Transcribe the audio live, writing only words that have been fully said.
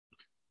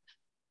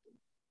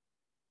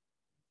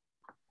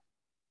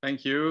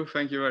Thank you.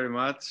 Thank you very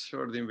much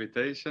for the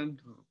invitation,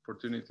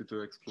 opportunity to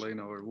explain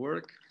our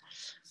work.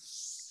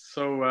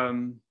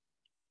 So,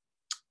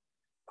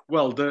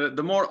 well,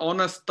 the more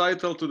honest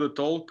title to the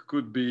talk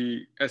could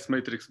be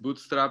S-matrix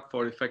bootstrap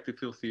for effective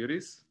field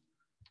theories.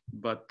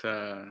 But,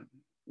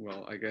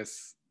 well, I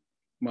guess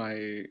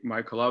my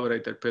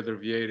collaborator, Pedro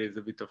Vieira, is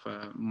a bit of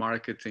a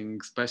marketing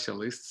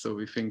specialist, so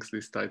he thinks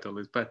this title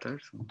is better.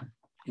 So,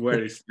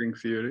 where is string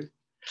theory?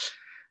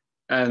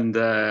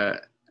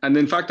 And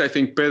in fact, I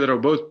think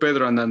both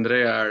Pedro and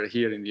Andrea are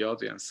here in the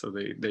audience, so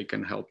they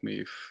can help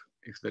me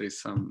if there is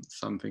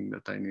something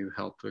that I need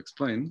help to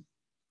explain.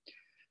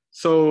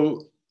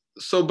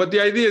 But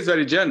the idea is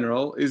very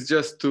general, is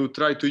just to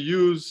try to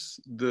use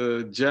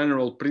the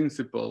general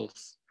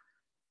principles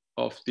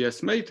of the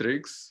S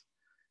matrix,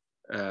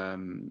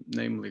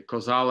 namely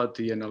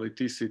causality,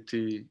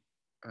 analyticity,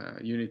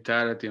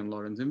 unitarity, and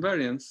Lorentz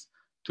invariance,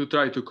 to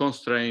try to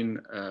constrain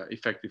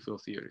effective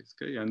field theories.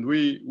 Okay? And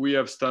we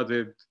have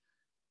studied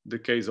the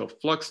case of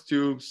flux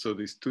tubes, so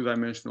these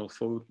two-dimensional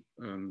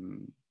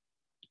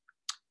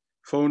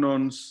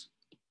phonons,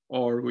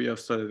 or we have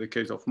studied the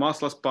case of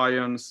massless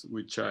pions,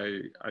 which I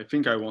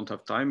think I won't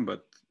have time,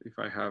 but if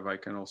I have, I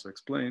can also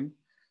explain.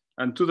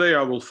 And today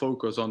I will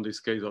focus on this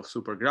case of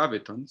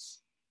supergravitons,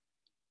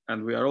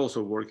 and we are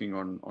also working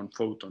on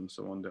photons,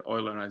 so on the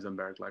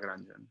Euler-Heisenberg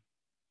Lagrangian.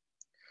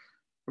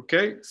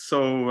 Okay,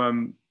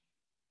 so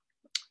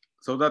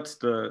that's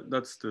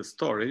the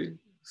story.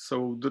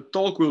 So the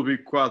talk will be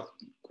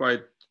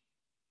quite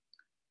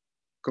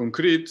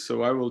concrete.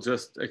 So I will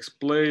just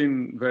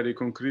explain very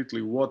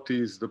concretely what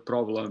is the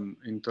problem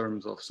in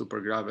terms of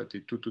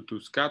supergravity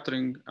 2-to-2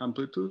 scattering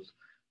amplitude.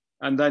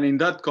 And then in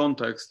that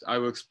context, I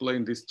will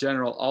explain this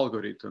general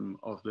algorithm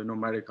of the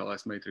numerical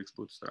S-matrix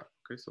bootstrap.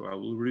 Okay, so I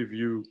will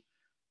review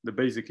the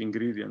basic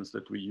ingredients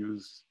that we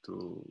use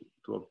to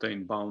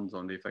obtain bounds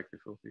on the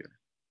effective field theory.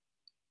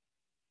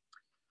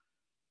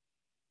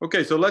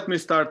 Okay, so let me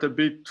start a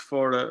bit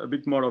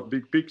more of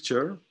big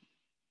picture.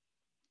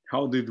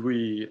 How did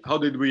we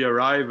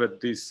arrive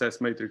at this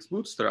S-matrix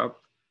bootstrap?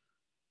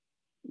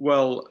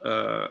 Well,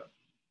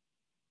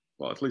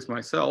 at least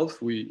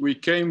myself, we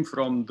came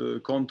from the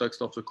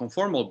context of the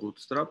conformal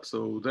bootstrap.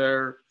 So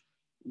there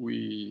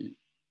it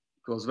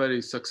was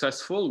very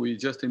successful. We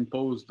just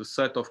imposed the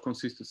set of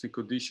consistency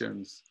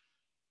conditions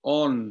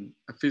on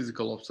a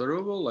physical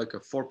observable, like a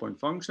 4-point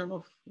function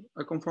of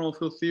a conformal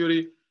field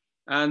theory.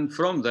 And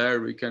from there,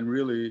 we can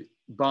really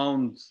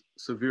bound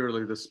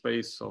severely the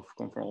space of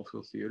conformal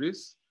field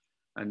theories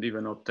and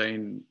even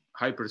obtain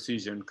high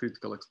precision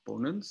critical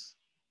exponents.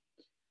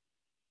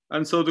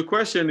 And so the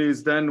question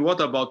is then, what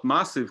about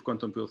massive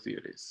quantum field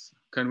theories?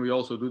 Can we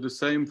also do the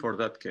same for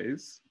that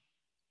case?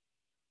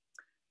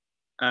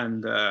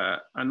 And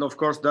of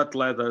course, that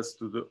led us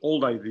to the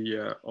old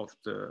idea of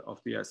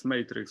the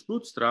S-matrix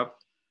bootstrap.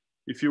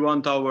 If you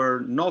want,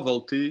 our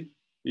novelty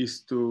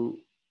is to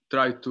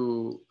try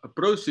to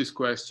approach this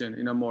question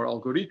in a more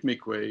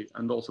algorithmic way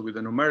and also with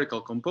a numerical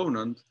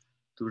component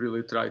to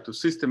really try to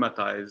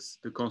systematize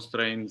the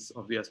constraints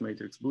of the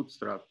S-matrix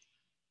bootstrap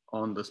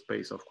on the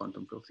space of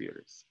quantum field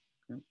theories.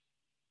 Okay?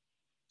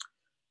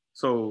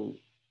 So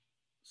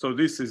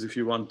this is, if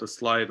you want, the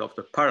slide of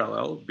the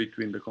parallel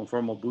between the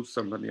conformal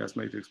bootstrap and the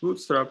S-matrix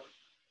bootstrap.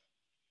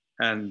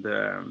 And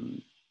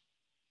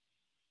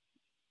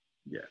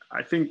yeah,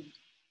 I think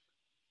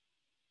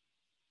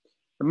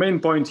the main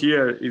point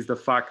here is the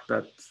fact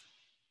that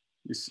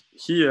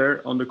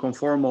here on the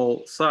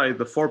conformal side,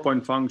 the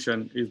 4-point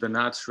function is the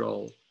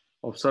natural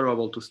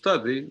observable to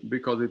study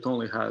because it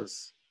only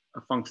has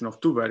a function of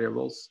 2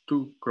 variables,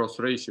 2 cross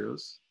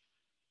ratios.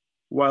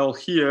 While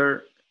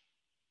here,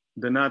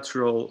 the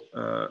natural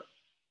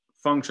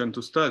function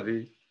to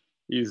study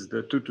is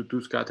the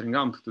 2-to-2 scattering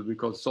amplitude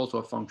because it's also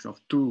a function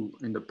of 2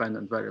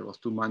 independent variables,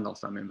 2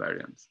 Mandelstam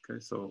invariants. Okay,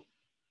 so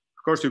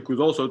of course, you could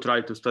also try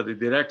to study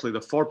directly the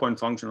 4-point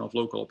function of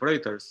local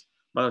operators,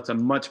 but it's a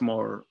much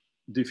more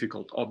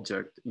difficult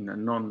object in a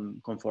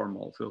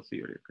non-conformal field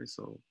theory. Okay,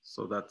 so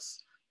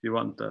that's, if you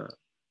want a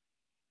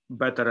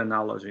better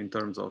analogy in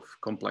terms of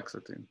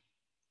complexity.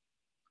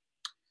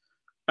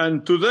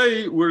 And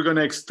today we're going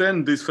to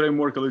extend this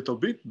framework a little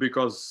bit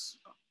because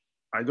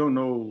I don't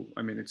know,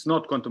 I mean, it's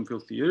not quantum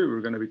field theory.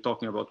 We're going to be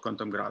talking about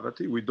quantum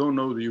gravity. We don't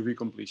know the UV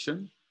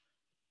completion.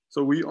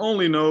 So we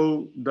only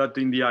know that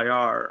in the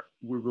IR,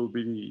 we will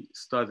be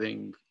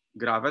studying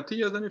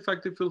gravity as an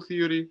effective field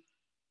theory,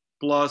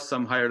 plus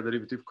some higher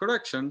derivative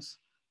corrections.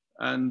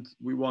 And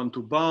we want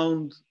to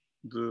bound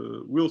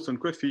the Wilson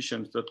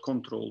coefficients that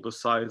control the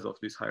size of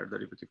these higher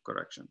derivative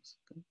corrections.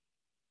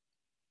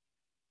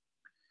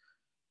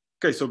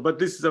 Okay, so, but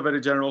this is a very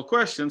general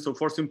question. So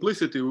for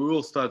simplicity, we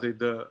will study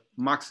the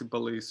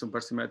maximally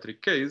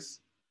supersymmetric case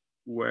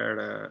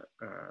where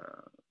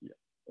yeah,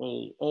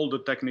 all the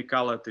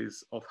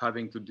technicalities of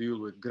having to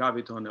deal with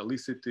graviton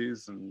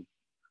helicities and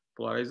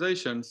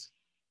polarizations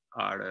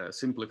are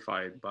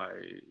simplified by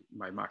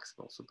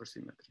maximal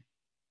supersymmetry.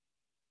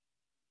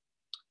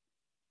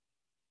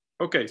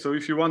 Okay, so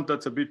if you want,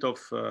 that's a bit of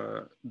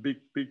big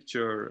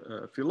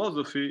picture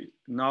philosophy.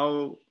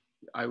 Now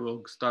I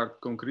will start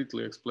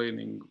concretely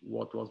explaining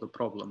what was the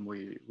problem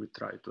we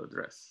tried to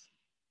address.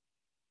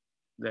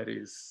 That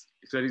is,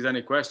 if there is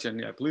any question,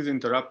 yeah, please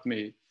interrupt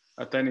me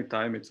at any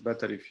time. It's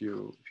better if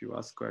you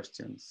ask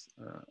questions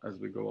as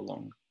we go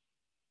along.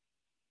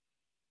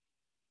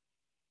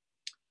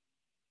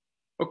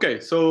 Okay,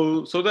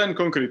 so then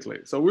concretely,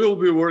 so we'll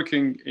be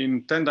working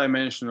in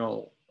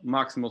 10-dimensional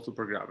maximal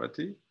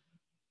supergravity,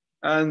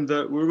 and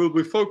we will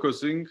be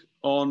focusing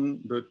on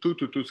the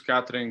 2-to-2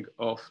 scattering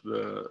of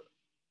the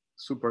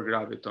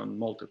supergraviton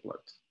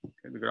multiplet,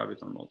 okay, the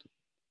graviton multiplet.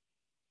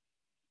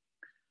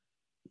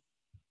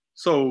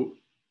 So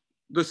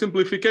the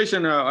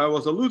simplification I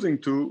was alluding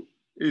to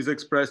is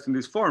expressed in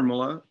this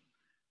formula.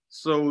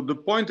 So the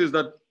point is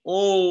that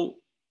all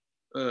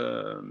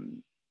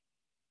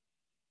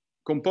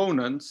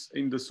components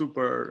in the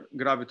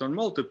supergraviton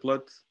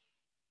multiplet,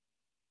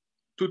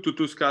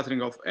 2-to-2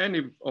 scattering of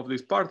any of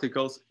these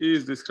particles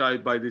is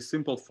described by this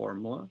simple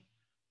formula,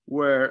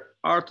 where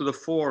r to the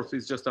fourth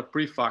is just a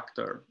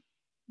prefactor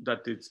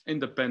that it's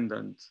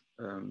independent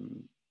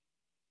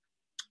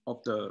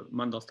of the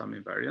Mandelstam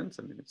invariance.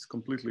 I mean, it's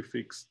completely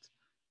fixed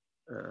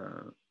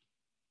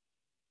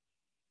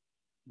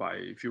by,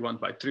 if you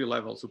want, by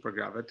 3-level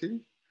supergravity.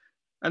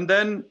 And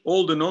then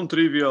all the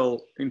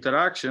non-trivial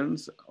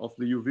interactions of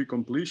the UV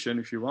completion,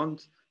 if you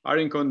want, are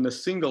encoded in a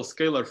single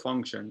scalar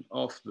function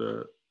of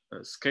the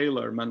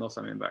scalar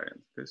Mandelstam invariant.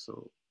 Okay,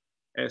 so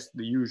S,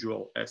 the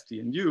usual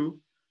ST and U,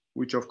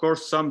 which of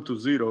course sum to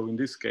 0 in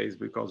this case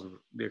because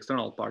the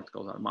external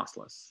particles are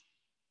massless.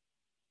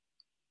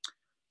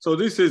 So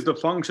this is the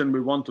function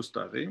we want to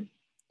study.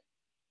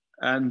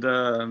 And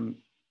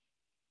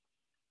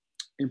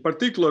in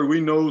particular,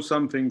 we know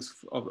some things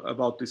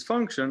about this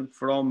function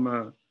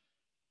from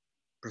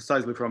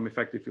precisely from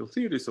effective field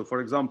theory. So for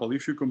example,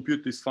 if you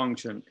compute this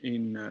function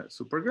in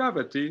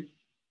supergravity,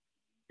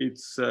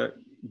 it's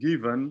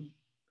given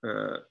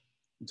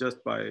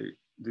just by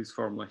this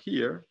formula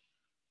here.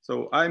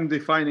 So I'm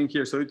defining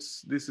here, so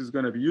this is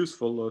going to be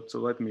useful, so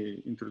let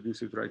me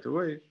introduce it right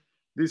away.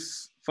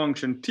 This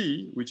function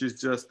t, which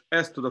is just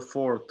s to the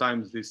 4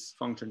 times this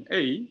function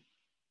a,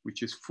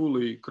 which is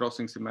fully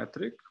crossing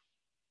symmetric.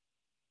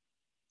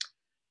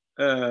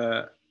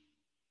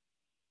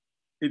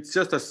 It's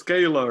just a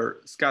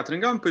scalar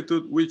scattering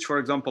amplitude, which, for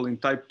example, in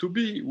type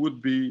 2b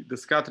would be the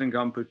scattering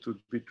amplitude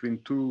between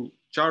two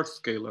charged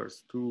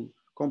scalars, two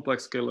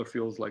complex scalar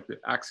fields like the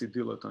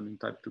axi-dilaton in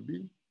type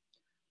 2b,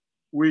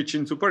 which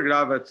in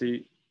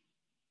supergravity,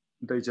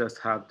 they just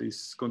have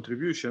these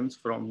contributions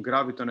from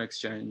graviton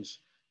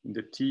exchange in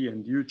the T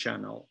and U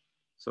channel.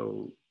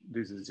 So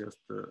this is just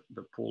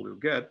the pole you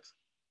get.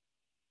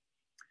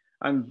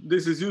 And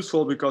this is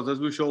useful because, as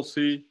we shall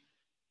see,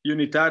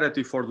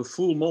 unitarity for the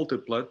full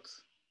multiplet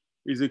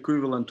is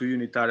equivalent to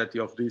unitarity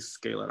of this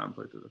scalar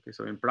amplitude. Okay,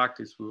 so in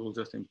practice, we will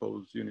just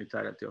impose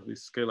unitarity of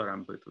this scalar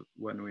amplitude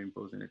when we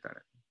impose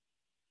unitarity.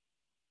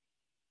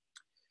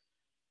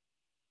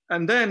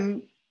 And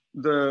then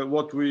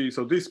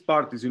so this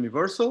part is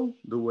universal,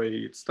 the way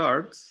it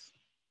starts,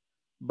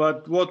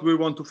 but what we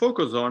want to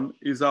focus on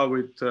is how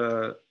it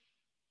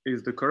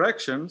is the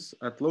corrections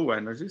at low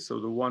energy, so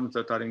the ones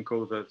that are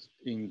encoded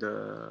in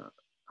the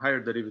higher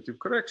derivative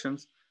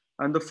corrections.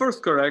 And the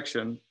first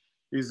correction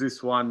is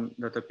this one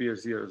that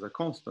appears here as a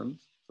constant.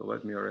 So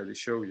let me already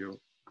show you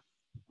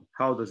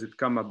how does it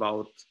come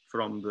about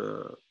from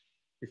the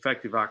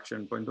effective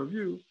action point of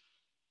view.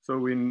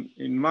 So in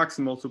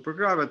maximal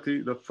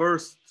supergravity, the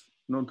first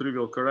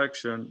non-trivial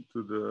correction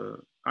to the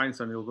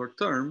Einstein-Hilbert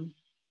term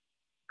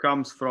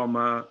comes from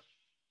a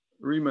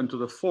Riemann to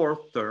the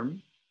 4th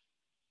term.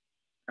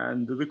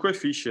 And the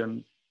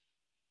coefficient,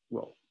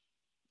 well,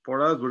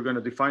 for us, we're going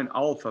to define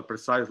alpha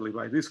precisely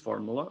by this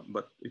formula,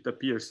 but it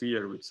appears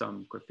here with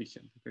some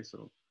coefficient. Okay,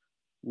 so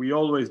we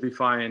always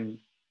define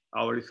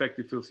our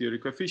effective field theory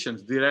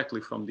coefficients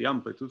directly from the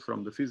amplitude,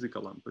 from the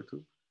physical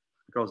amplitude,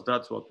 because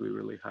that's what we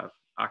really have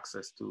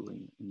access to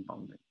in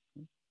bounding.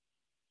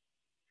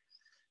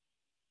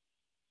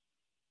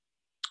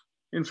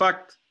 In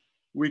fact,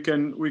 we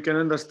can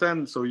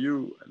understand. So I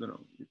don't know,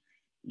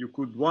 you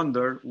could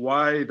wonder,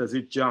 why does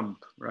it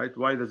jump, right?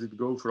 Why does it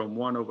go from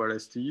 1 over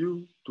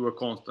STU to a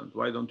constant?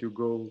 Why don't you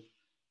go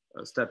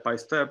step by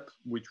step,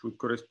 which would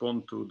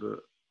correspond to the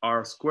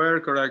R square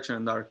correction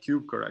and R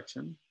cube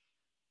correction?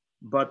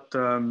 But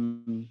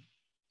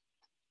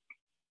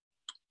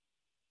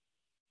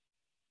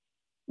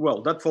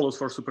well, that follows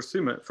from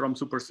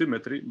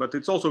supersymmetry, but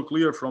it's also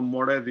clear from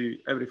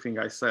already everything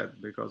I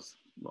said, because,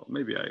 well,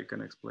 maybe I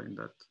can explain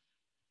that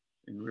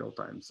in real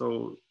time.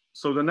 So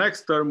the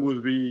next term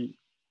would be,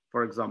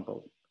 for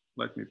example,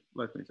 let me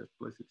just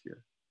place it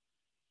here.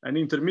 An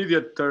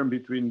intermediate term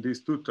between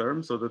these two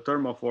terms, so the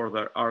term of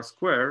order R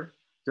square,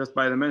 just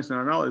by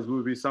dimensional analysis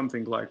would be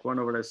something like 1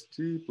 over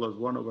ST plus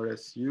 1 over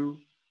SU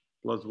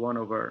plus 1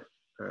 over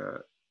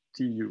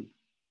TU,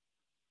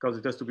 because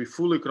it has to be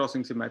fully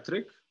crossing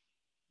symmetric.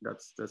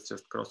 That's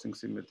just crossing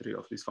symmetry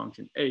of this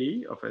function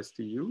A of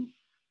STU.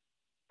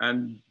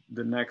 And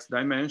the next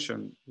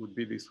dimension would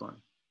be this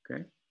one,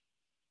 okay?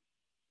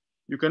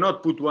 You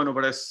cannot put 1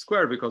 over s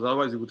squared because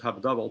otherwise you would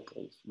have double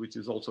poles, which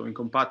is also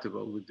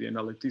incompatible with the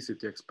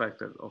analyticity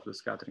expected of the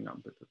scattering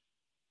amplitude.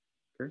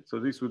 Okay, so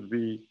this would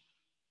be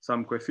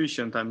some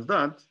coefficient times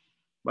that,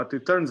 but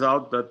it turns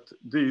out that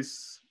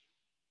this,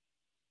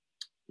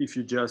 if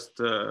you just,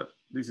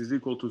 this is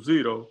equal to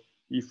 0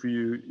 if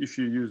you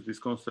use this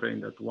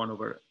constraint that 1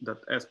 over, that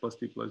s plus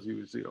t plus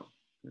u is 0.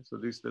 Okay, so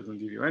this doesn't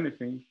give you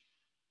anything.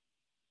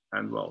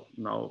 And well,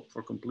 now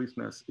for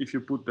completeness, if you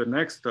put the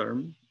next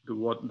term, the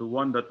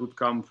one that would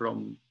come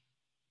from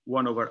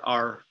 1 over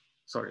r,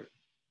 sorry,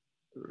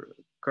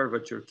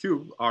 curvature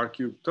cube, r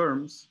cube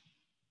terms,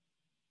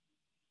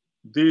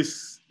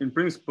 this in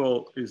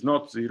principle is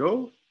not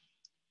 0.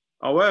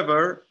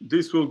 However,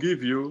 this will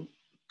give you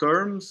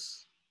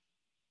terms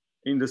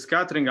in the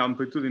scattering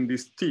amplitude in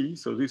this t.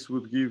 So this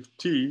would give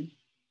t,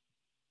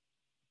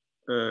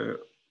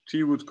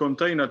 t would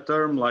contain a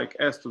term like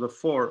s to the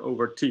 4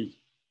 over t,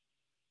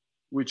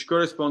 which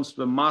corresponds to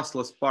the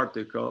massless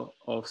particle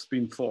of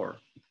spin 4,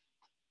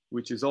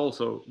 which is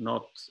also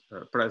not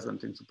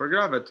present in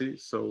supergravity.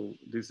 So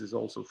this is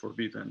also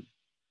forbidden.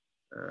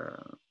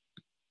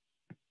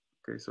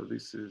 Okay, so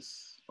this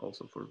is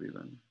also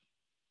forbidden.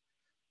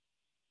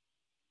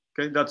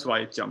 Okay, that's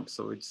why it jumps.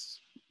 So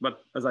it's,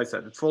 but as I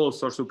said, it follows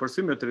source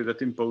supersymmetry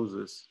that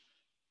imposes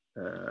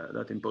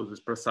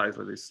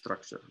precisely this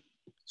structure.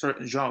 So,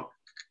 João,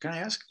 can I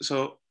ask?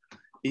 So,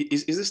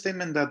 is the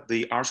statement that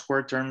the r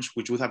squared terms,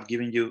 which would have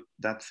given you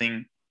that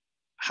thing,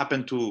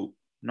 happen to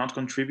not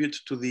contribute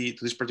to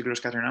this particular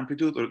scattering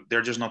amplitude, or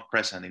they're just not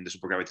present in the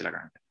supergravity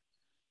Lagrange?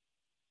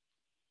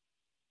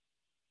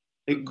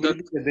 They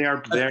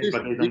are there,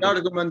 but they don't. The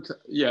argument,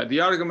 yeah, the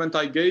argument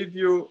I gave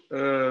you,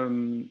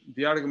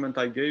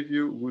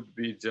 would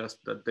be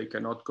just that they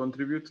cannot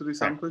contribute to this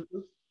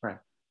amplitude. Right.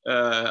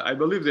 I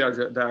believe they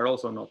are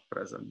also not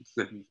present.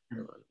 Good.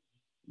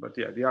 But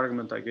yeah, the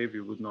argument I gave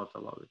you would not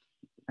allow it.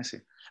 I see.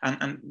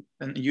 And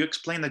you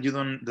explained that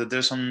that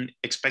there's some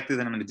expected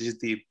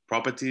analyticity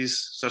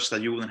properties such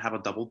that you wouldn't have a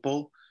double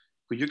pole.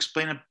 Could you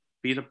explain a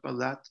bit about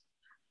that?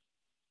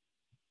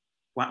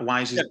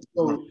 Why is it?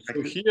 Yeah, so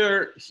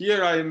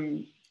here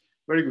I'm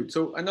very good.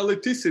 So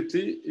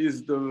analyticity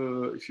is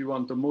the, if you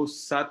want, the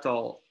most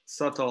subtle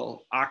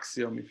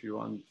axiom, if you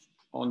want,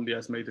 on the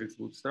S-matrix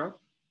bootstrap,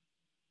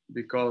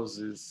 because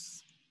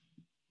it's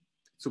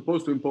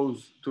supposed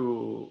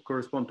to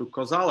correspond to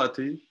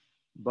causality,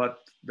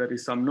 but there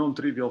is some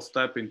non-trivial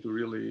step into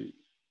really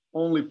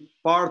only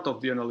part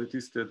of the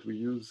analyticity that we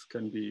use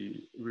can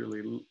be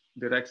really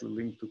directly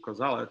linked to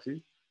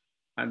causality.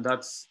 And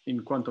that's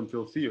in quantum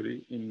field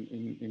theory.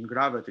 In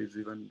gravity, it's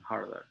even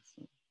harder.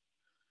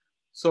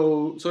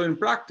 So in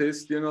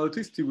practice, the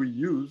analyticity we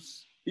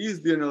use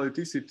is the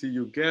analyticity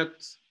you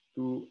get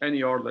to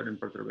any order in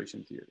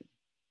perturbation theory.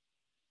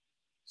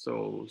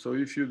 So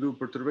if you do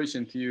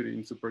perturbation theory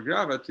in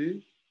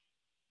supergravity,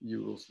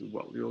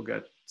 you'll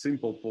get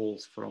simple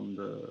poles from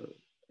the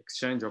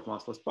exchange of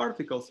massless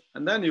particles,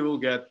 and then you will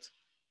get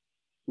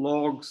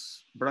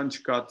logs,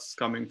 branch cuts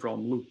coming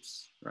from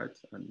loops, right?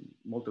 And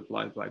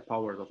multiplied by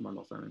powers of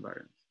Mandelstam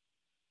invariance.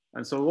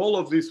 And so all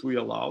of this we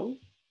allow,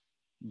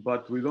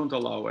 but we don't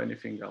allow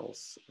anything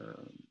else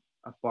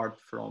apart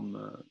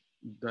from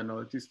the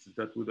analyticity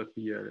that would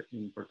appear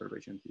in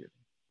perturbation theory.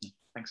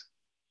 Thanks.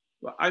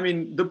 I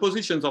mean, the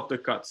positions of the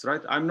cuts,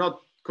 right? I'm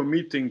not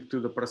committing to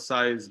the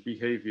precise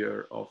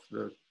behavior of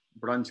the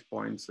branch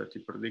points that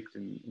you predict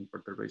in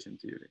perturbation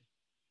theory,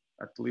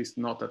 at least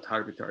not at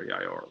arbitrary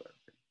I order.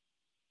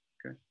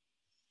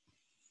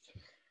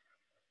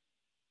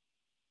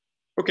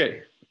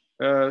 Okay,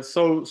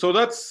 so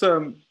that's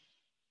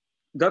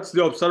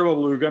the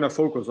observable we're going to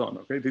focus on.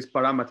 Okay, this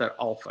parameter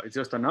alpha. It's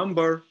just a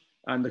number,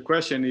 and the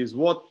question is,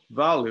 what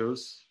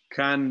values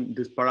can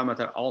this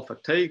parameter alpha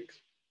take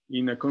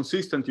in a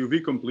consistent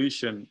UV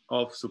completion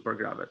of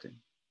supergravity?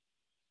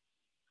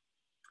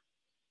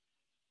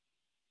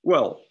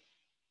 Well,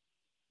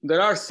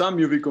 there are some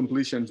UV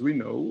completions we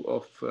know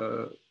of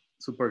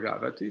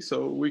supergravity,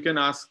 so we can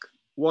ask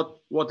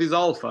what is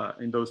alpha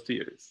in those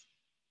theories.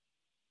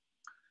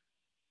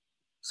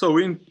 So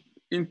in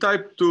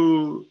type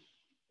 2b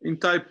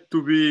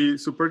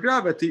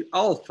supergravity,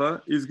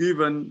 alpha is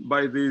given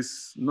by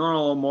this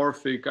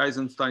non-holomorphic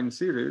Eisenstein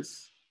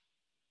series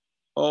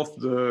of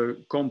the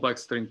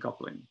complex string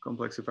coupling,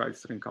 complexified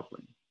string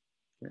coupling.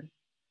 Okay.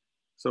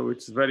 So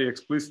it's a very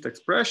explicit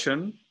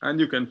expression, and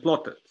you can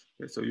plot it.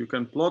 Okay. So you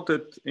can plot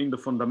it in the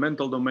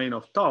fundamental domain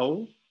of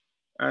tau,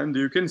 and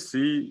you can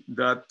see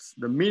that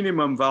the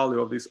minimum value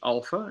of this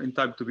alpha in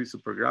type 2b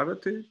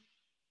supergravity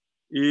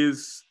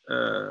is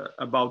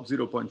about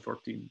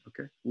 0.14.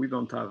 Okay, we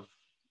don't have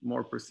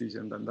more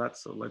precision than that,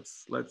 so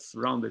let's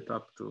round it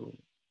up to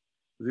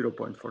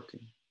 0.14.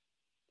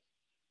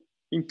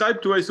 In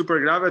type 2a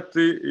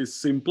supergravity is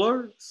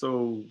simpler.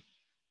 So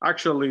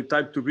actually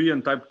type 2b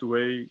and type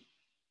 2a,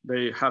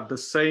 they have the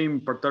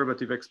same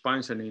perturbative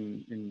expansion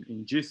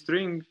in G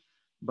string,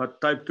 but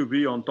type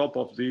 2b on top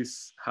of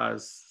this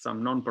has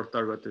some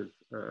non-perturbative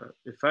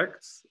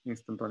effects,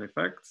 instanton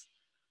effects.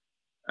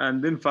 And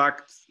in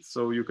fact,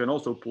 so you can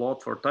also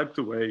plot for type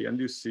 2A, and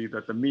you see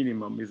that the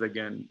minimum is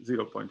again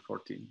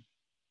 0.14.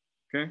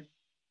 Okay.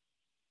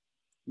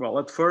 Well,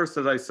 at first,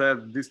 as I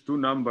said, these two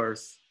numbers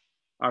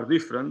are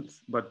different,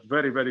 but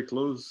very, very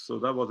close. So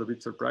that was a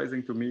bit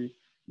surprising to me.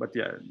 But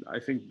yeah, I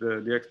think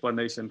the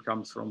explanation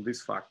comes from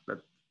this fact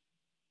that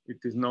it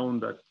is known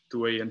that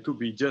 2A and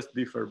 2B just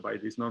differ by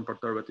these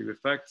non-perturbative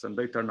effects, and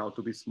they turn out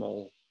to be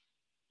small,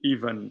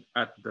 even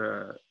at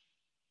the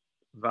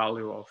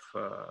value of,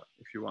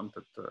 if you want,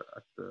 at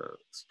the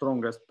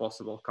strongest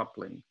possible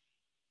coupling,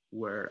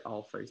 where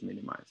alpha is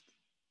minimized.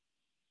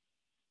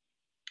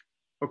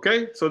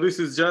 Okay, so this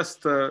is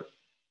just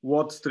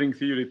what string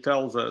theory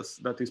tells us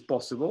that is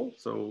possible.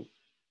 So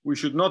we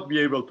should not be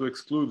able to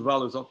exclude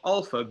values of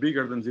alpha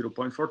bigger than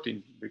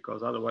 0.14,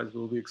 because otherwise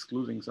we'll be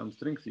excluding some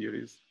string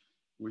theories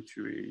which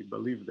we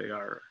believe they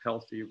are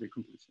healthy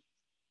recompletions.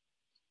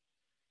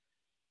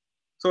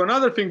 So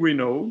another thing we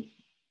know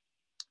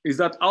is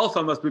that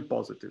alpha must be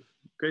positive.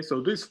 Okay, so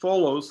this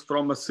follows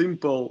from a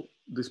simple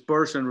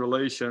dispersion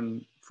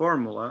relation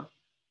formula,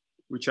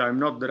 which I'm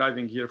not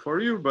deriving here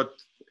for you, but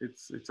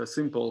it's a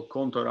simple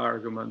counter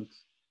argument.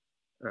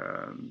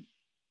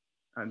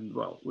 And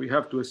well, we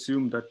have to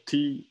assume that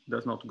t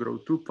does not grow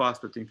too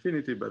fast at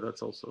infinity, but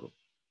that's also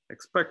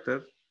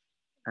expected.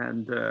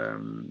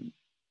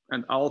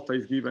 And alpha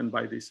is given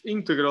by this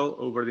integral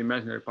over the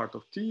imaginary part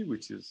of t,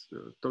 which is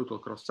the total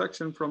cross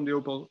section from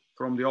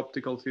the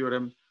optical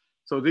theorem.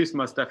 So this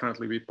must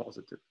definitely be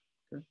positive.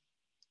 Okay?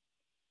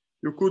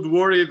 You could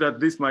worry that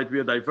this might be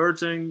a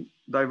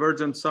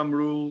divergent sum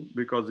rule,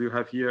 because you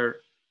have here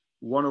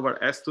 1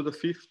 over s to the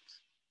 5th.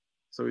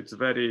 So it's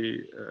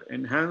very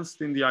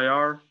enhanced in the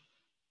IR,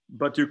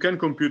 but you can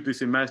compute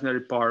this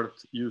imaginary part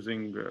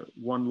using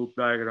one loop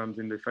diagrams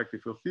in the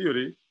effective field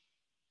theory.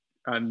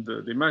 And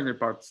the imaginary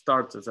part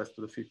starts as s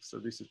to the 5th. So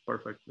this is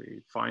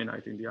perfectly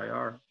finite in the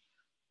IR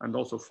and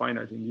also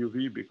finite in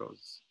UV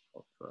because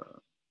of,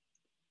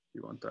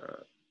 you want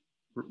a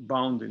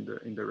bound in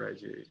the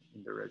Reggie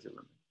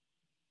limit.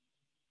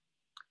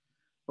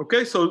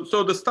 Okay,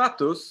 so the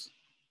status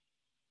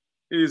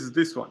is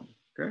this one,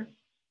 okay?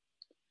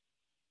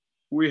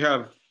 We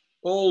have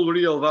all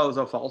real values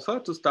of alpha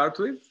to start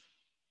with.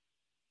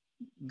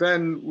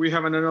 Then we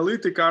have an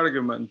analytic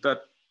argument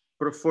that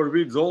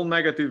forbids all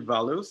negative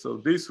values. So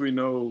this we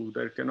know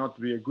there cannot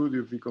be a good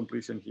UV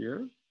completion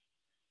here.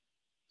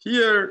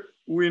 Here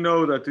we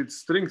know that it's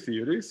string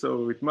theory,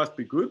 so it must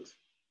be good.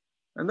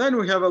 And then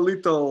we have a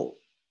little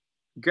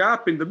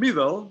gap in the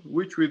middle,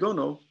 which we don't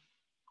know.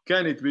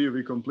 Can it be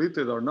UV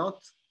completed or not?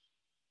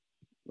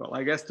 Well,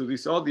 I guess to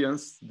this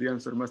audience, the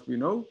answer must be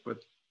no,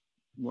 but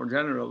more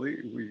generally,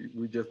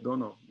 we just don't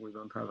know. We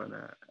don't have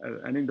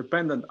an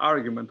independent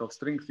argument of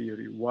string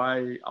theory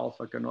why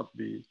alpha cannot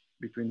be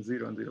between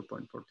 0 and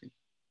 0.14.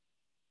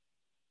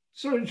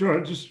 So,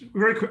 João, just a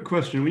very quick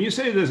question. When you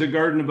say there's a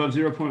garden above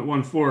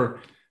 0.14,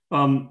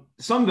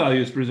 some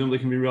values presumably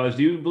can be realized.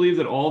 Do you believe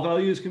that all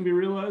values can be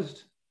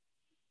realized?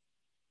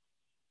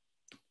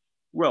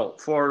 Well,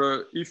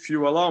 for if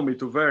you allow me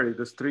to vary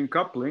the string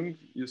coupling,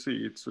 you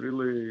see, it's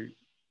really,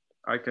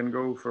 I can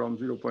go from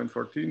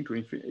 0.14 to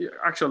infinity.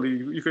 Actually,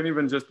 you can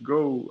even just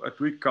go at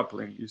weak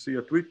coupling. You see,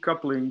 at weak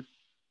coupling,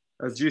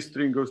 as G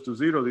string goes to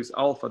 0, this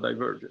alpha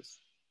diverges.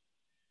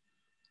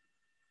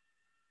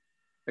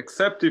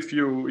 Except if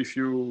you,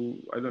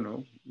 I don't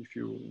know, if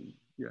you,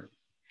 yeah.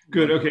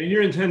 Good, okay, and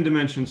you're in 10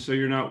 dimensions, so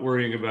you're not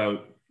worrying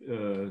about,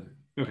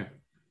 okay.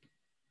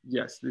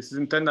 Yes, this is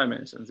in 10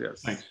 dimensions,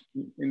 yes. Thanks.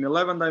 In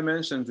 11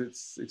 dimensions,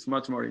 it's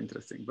much more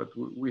interesting, but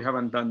we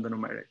haven't done the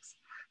numerics.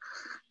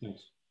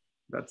 Thanks.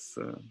 That's,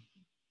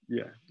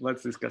 yeah,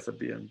 let's discuss at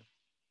the end.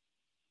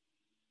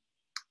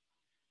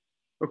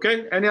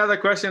 Okay, any other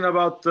question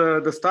about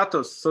the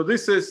status? So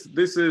this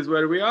is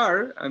where we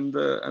are, and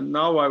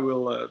now I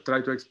will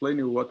try to explain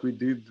you what we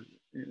did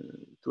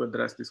to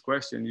address this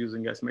question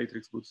using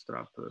S-matrix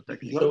bootstrap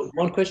technique. So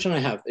one question I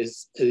have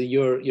is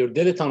your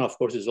dilaton, of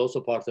course, is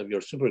also part of your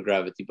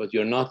supergravity, but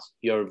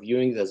you're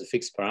viewing it as a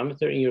fixed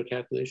parameter in your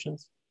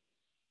calculations?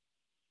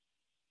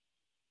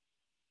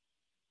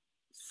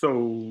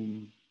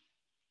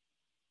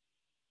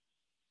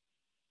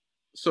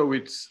 So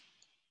it's,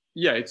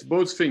 yeah, it's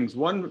both things.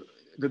 One,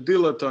 the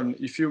dilaton,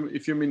 if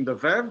you mean the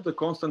VEV, the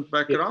constant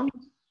background,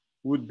 yeah,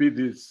 would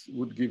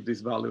give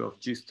this value of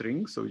G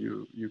string. So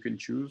you can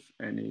choose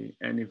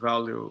any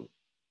value,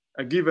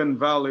 a given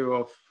value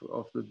of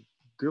the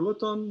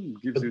dilaton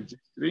gives you G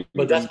string.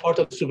 But that's part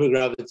of the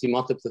supergravity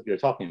multiplet that you're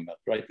talking about,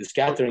 right? The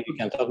scattering, you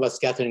can talk about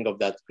scattering of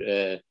that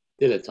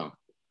dilaton.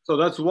 So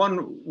that's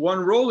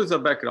one role is a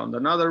background.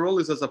 Another role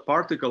is as a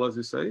particle, as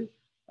you say.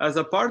 As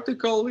a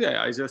particle,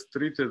 yeah, I just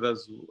treat it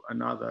as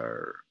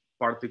another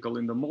particle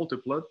in the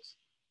multiplet.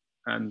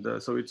 And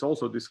so it's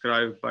also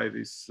described by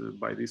this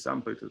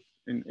amplitude.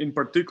 In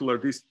particular,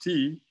 this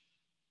T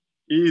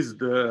is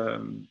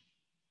the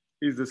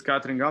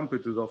scattering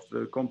amplitude of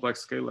the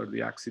complex scalar,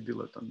 the axis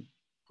dilaton.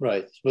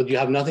 Right, but you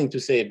have nothing to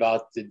say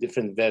about the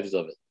different VEVs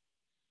of it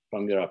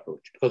from your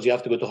approach, because you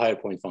have to go to higher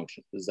point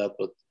function. Is that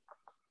what?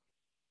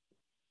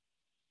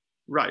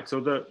 Right. So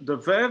the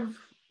VEV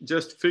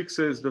just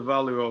fixes the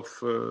value of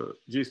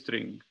G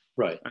string.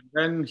 Right. And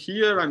then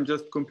here I'm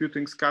just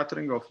computing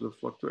scattering of the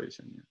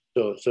fluctuation.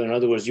 So in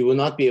other words, you will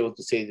not be able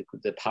to say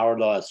the power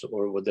loss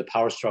or what the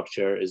power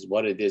structure is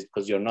what it is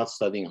because you're not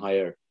studying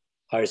higher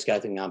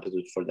scattering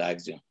amplitude for the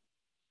axiom.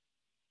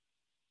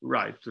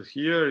 Right. So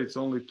here it's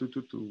only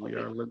 222. We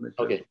Okay. are limited.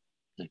 Okay.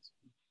 Thanks.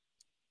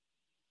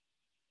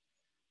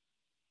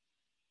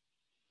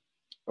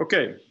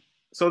 Okay.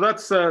 So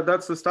that's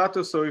the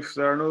status. So if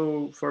there are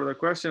no further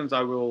questions,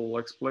 I will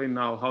explain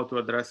now how to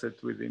address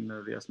it within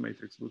the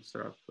S-matrix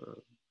bootstrap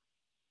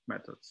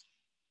methods.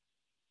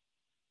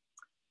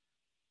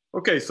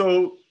 Okay,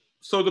 so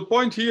the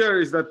point here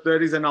is that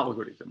there is an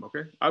algorithm,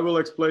 okay? I will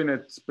explain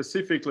it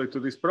specifically to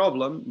this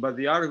problem, but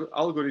the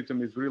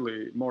algorithm is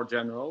really more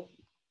general.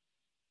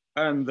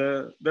 And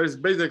there's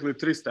basically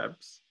 3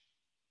 steps.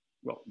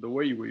 Well, the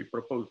way we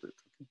proposed it,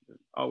 okay?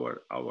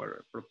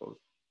 our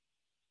proposal.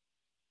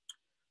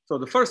 So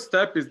the first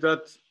step is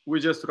that we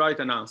just write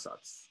an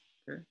ansatz,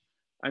 okay?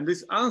 And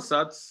this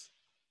ansatz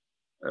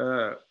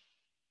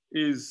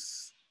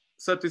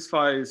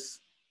satisfies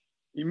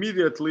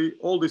immediately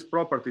all these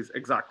properties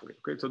exactly,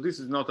 okay? So this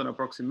is not an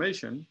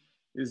approximation,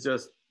 it's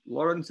just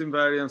Lorentz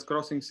invariance,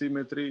 crossing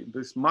symmetry,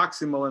 this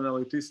maximal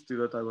analyticity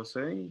that I was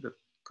saying, that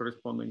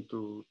corresponding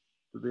to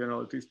the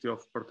analyticity of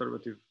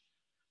perturbative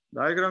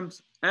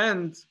diagrams,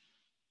 and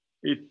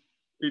it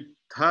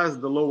has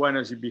the low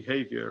energy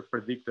behavior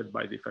predicted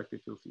by the effective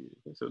field theory.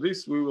 Okay? So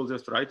this, we will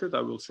just write it. I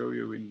will show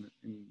you in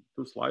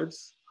 2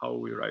 slides how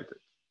we write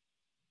it.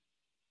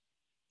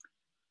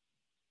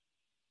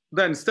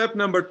 Then step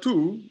number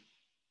 2,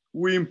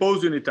 we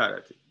impose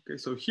unitarity. Okay,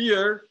 so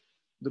here,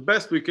 the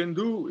best we can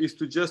do is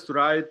to just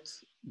write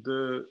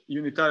the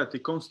unitarity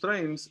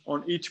constraints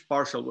on each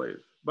partial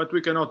wave, but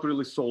we cannot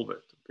really solve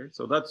it. Okay,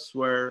 so that's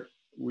where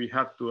we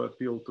have to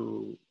appeal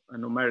to a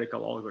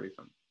numerical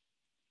algorithm.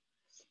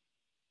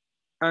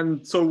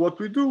 And so what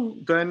we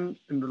do then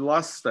in the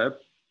last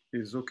step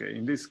is, okay,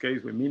 in this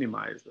case, we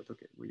minimize that.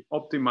 Okay, we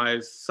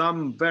optimize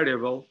some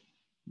variable,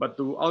 but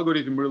the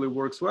algorithm really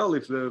works well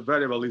if the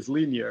variable is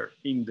linear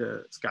in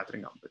the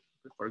scattering amplitude.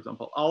 For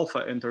example,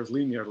 alpha enters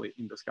linearly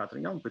in the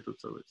scattering amplitude,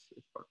 so it's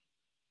perfect.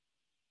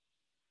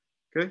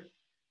 Okay,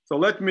 so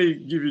let me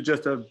give you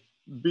just a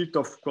bit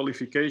of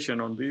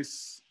qualification on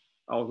this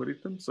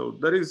algorithm. So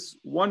there is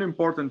one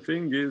important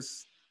thing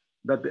is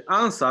that the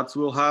ansatz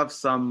will have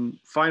some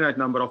finite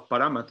number of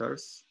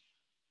parameters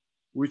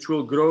which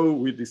will grow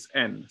with this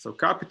n. So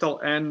capital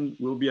N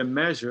will be a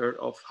measure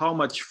of how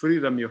much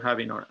freedom you have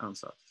in our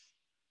ansatz.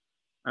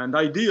 And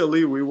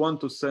ideally, we want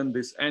to send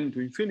this n to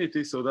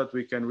infinity so that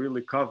we can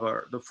really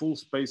cover the full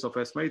space of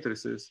S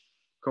matrices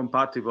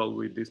compatible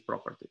with these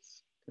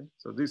properties. Okay?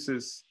 So this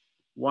is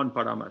one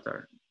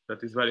parameter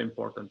that is very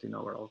important in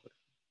our algorithm.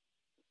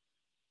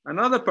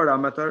 Another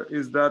parameter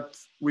is that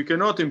we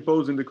cannot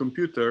impose in the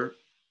computer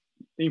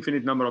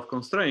infinite number of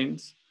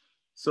constraints.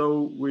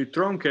 So we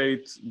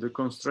truncate the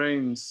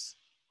constraints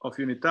of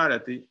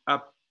unitarity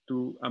up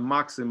to a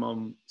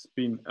maximum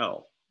spin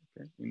L,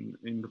 okay,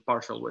 in the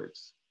partial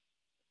waves.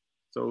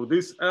 So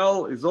this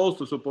L is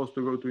also supposed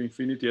to go to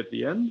infinity at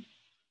the end.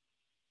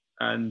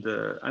 And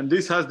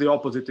this has the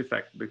opposite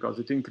effect because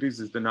it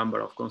increases the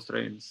number of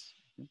constraints.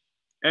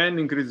 N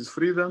increases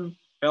freedom,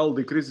 L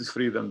decreases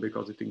freedom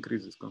because it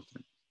increases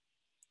constraints.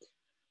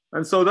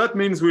 And so that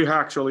means we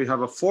actually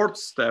have a 4th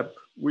step,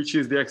 which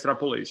is the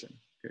extrapolation.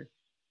 Okay?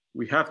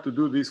 We have to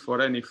do this for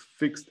any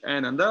fixed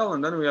N and L,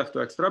 and then we have to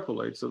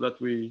extrapolate so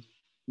that we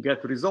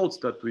get results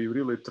that we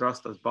really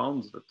trust as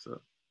bounds that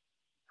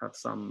have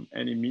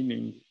any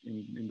meaning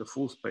in the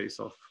full space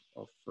of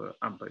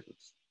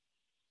amplitudes.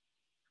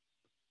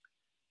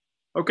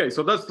 Okay,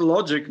 so that's the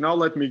logic. Now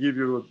let me give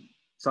you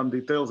some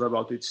details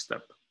about each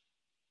step.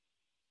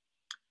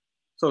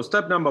 So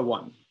step number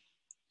 1.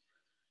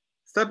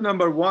 Step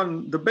number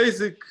 1, the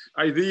basic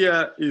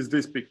idea is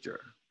this picture,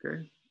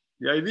 okay?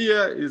 The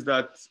idea is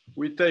that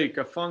we take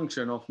a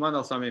function of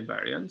Mandelstam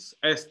invariance,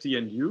 ST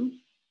and U,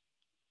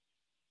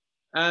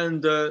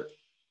 and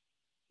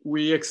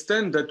we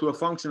extend that to a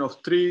function of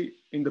 3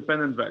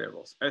 independent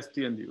variables,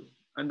 ST and U.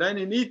 And then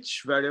in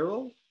each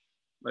variable,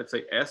 let's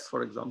say S,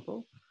 for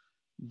example,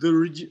 the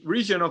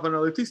region of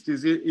analyticity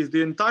is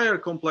the entire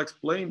complex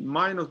plane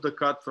minus the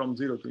cut from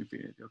 0 to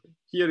infinity. Okay?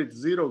 Here it's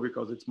 0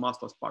 because it's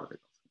massless particles.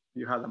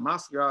 You had a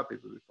mass gap,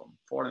 it will be from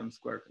 4m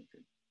squared to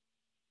infinity.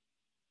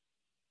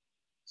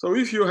 So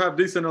if you have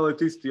this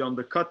analyticity on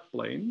the cut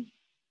plane,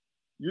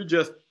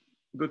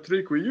 the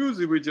trick we use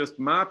is we just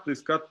map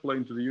this cut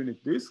plane to the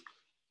unit disk.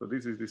 So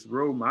this is this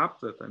row map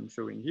that I'm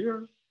showing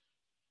here.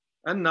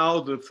 And now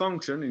the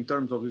function in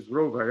terms of this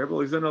row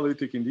variable is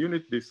analytic in the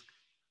unit disk.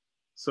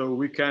 So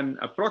we can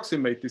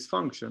approximate this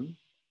function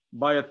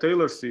by a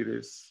Taylor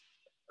series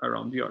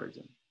around the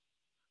origin.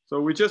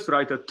 So we just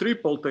write a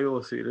triple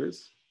Taylor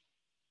series,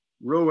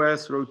 rho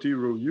S, rho T,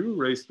 rho U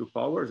raised to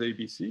powers,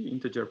 ABC,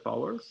 integer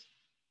powers.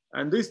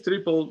 And this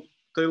triple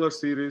Taylor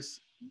series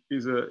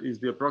is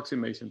the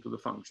approximation to the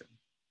function.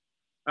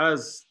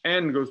 As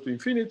n goes to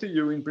infinity,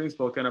 you in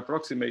principle can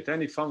approximate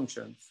any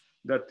function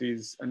that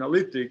is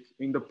analytic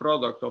in the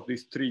product of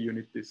these 3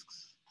 unit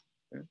disks.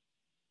 Okay?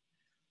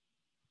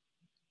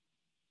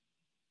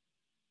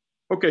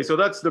 Okay, so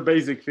that's the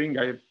basic thing.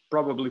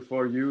 Probably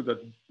for you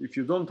that if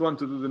you don't want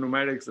to do the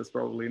numerics, that's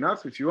probably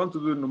enough. If you want to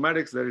do the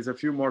numerics, there is a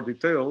few more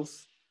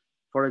details.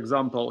 For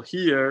example,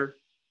 here,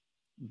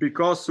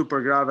 because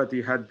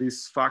supergravity had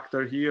this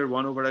factor here,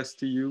 1 over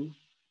STU,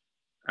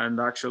 and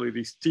actually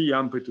this T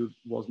amplitude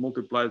was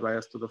multiplied by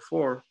S to the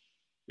 4,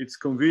 it's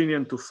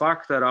convenient to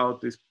factor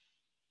out this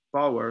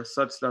power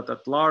such that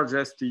at large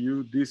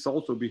STU, this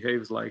also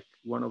behaves like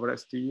 1 over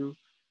STU.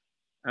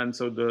 And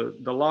so the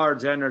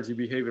large energy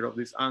behavior of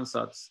these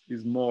ansatz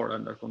is more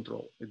under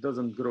control. It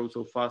doesn't grow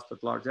so fast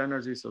at large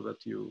energy so that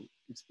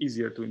it's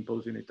easier to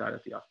impose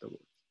unitarity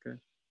afterwards, okay?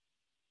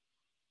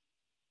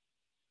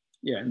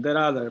 Yeah, and there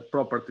are other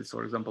properties,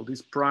 for example,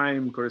 this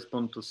prime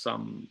correspond to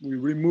some, we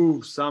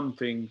remove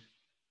something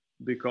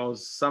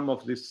because some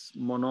of these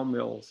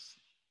monomials,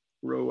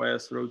 rho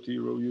S, rho T,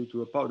 rho U to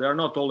the power, they are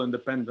not all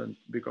independent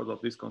because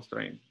of this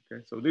constraint,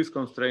 okay? So this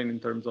constraint in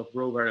terms of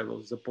rho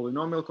variables is a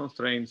polynomial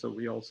constraint, so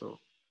we also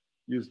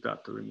use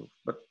that to remove.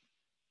 But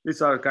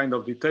these are kind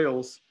of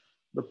details.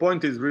 The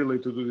point is really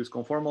to do this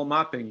conformal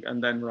mapping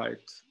and then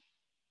write,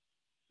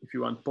 if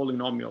you want,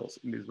 polynomials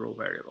in these rho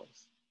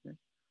variables. Okay?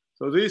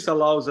 So this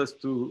allows us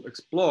to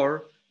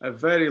explore a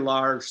very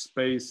large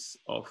space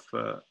of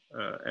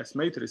S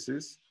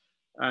matrices,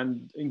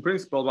 and in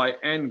principle, by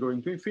n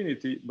going to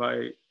infinity,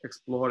 by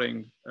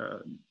exploring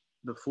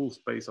the full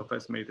space of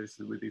S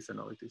matrices with this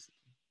analyticity.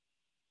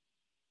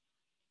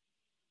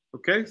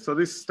 Okay, so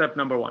this is step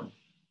number 1.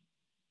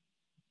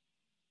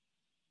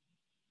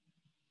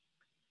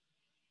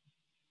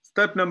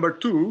 Step number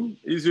 2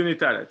 is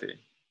unitarity.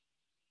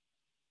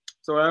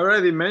 So I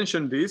already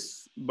mentioned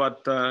this,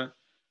 but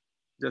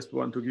just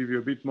want to give you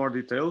a bit more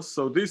details.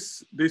 So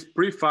this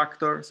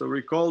prefactor, so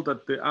recall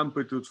that the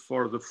amplitude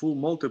for the full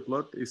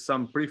multiplet is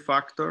some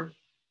prefactor,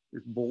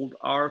 it's bold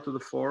R to the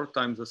 4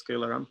 times the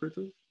scalar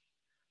amplitude.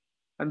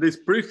 And this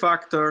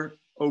prefactor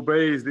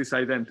obeys this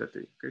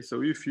identity. Okay,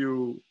 so if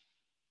you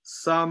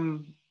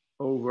sum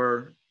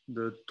over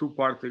the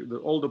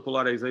all the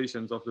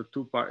polarizations of the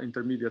 2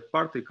 intermediate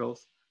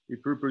particles, it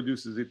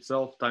reproduces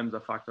itself times a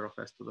factor of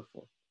S to the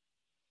 4.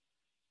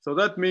 So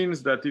that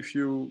means that if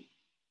you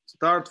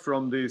start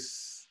from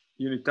this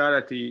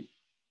unitarity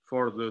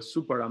for the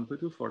super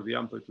amplitude, for the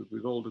amplitude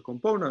with all the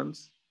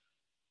components,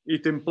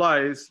 it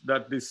implies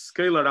that this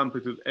scalar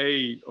amplitude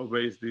A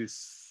obeys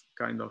this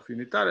kind of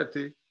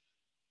unitarity,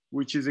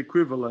 which is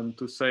equivalent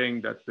to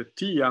saying that the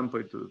T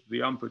amplitude,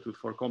 the amplitude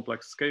for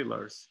complex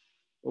scalars,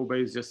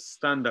 obeys just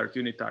standard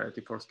unitarity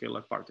for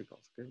scalar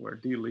particles, okay, where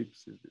D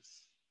ellipse is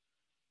this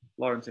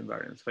Lorentz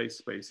invariance phase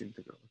space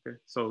integral, okay?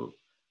 So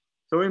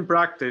in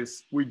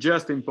practice, we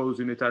just impose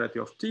unitarity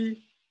of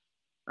T,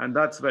 and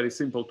that's very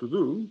simple to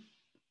do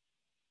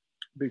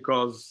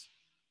because,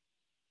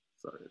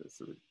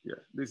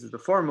 this is the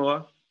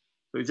formula.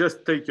 So you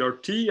just take your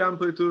T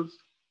amplitude,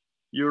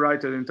 you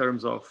write it in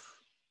terms of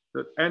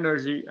the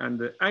energy and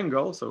the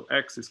angle, so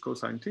X is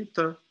cosine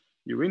theta,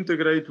 you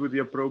integrate with the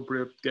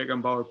appropriate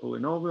Gegenbauer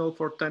polynomial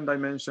for 10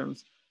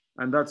 dimensions,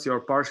 and that's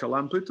your partial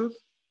amplitude.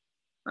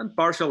 And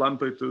partial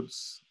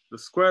amplitudes, the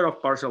square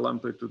of partial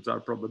amplitudes are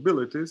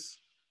probabilities,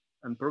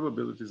 and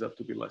probabilities have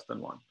to be less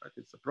than 1, right?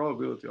 It's the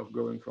probability of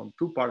going from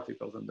 2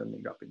 particles and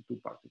ending up in 2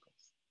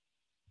 particles.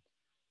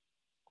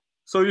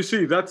 So you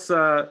see, that's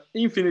an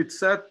infinite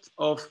set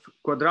of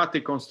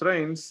quadratic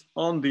constraints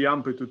on the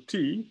amplitude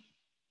T,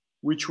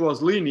 which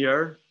was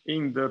linear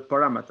in the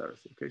parameters.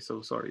 Okay,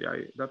 so sorry,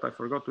 I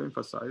forgot to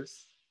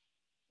emphasize.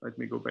 Let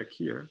me go back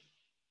here.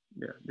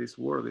 Yeah, this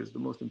word is the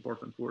most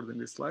important word in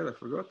this slide, I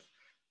forgot.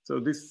 So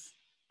this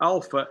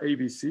alpha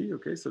ABC,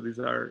 okay, so these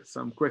are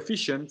some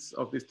coefficients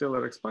of this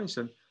Taylor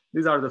expansion.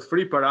 These are the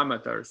free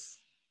parameters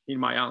in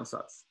my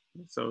ansatz.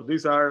 So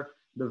these are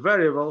the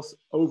variables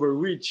over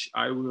which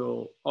I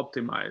will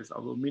optimize, I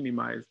will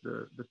minimize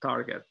the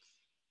target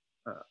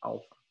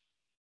alpha.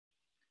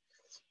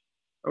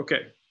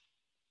 Okay,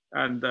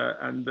 and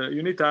the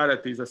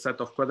unitarity is a set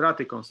of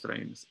quadratic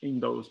constraints in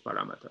those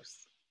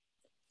parameters.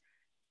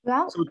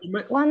 Well, so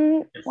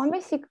one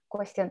basic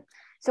question.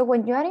 So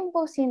when you are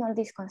imposing all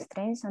these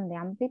constraints on the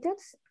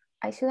amplitudes,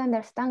 I should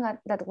understand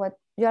that what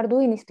you are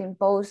doing is to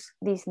impose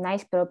these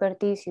nice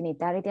properties,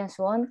 unitarity and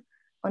so on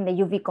the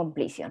UV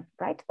completion,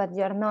 right? But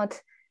you are not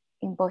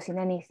imposing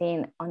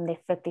anything on the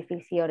effective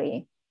field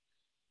theory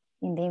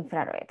in the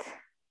infrared.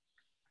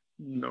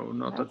 No,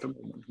 not right? At the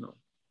moment, no.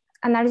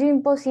 And are you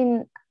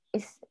imposing,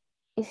 is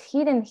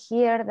hidden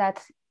here that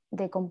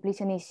the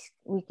completion is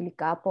weakly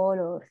coupled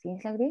or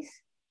things like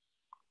this?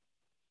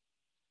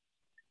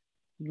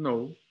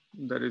 No,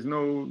 there is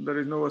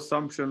no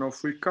assumption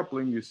of weak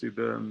coupling. You see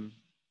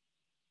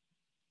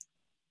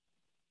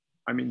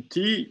I mean,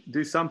 T,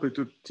 this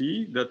amplitude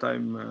T that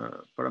I'm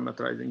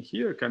parameterizing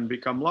here can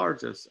become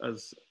large as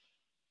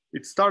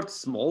it starts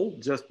small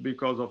just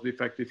because of the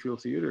effective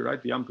field theory,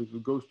 right? The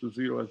amplitude goes to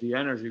 0 as the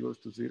energy goes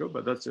to 0,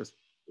 but that's just,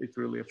 it's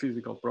really a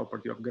physical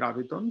property of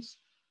gravitons.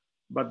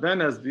 But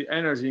then as the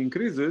energy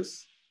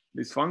increases,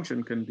 this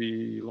function can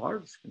be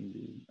large,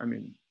 I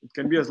mean, it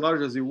can be as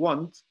large as you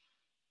want,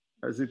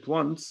 as it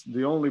wants.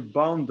 The only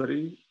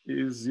boundary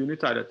is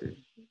unitarity.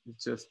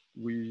 It's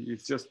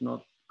just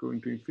not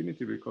going to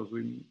infinity because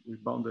we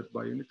bound it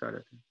by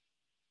unitarity.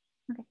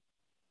 Okay.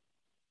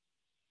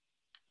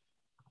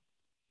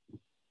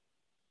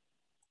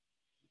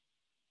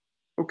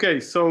 Okay,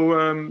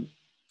 so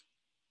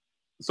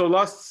so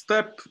last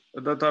step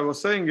that I was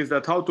saying is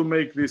that how to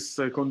make these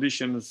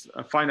conditions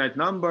a finite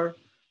number.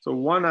 So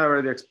one I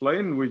already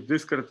explained. We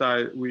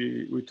discretize,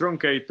 we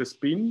truncate the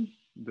spin,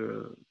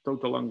 the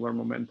total angular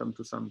momentum,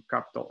 to some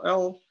capital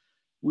L.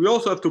 We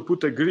also have to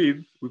put a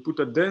grid. We put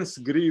a dense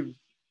grid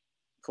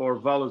for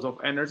values of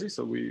energy.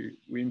 So we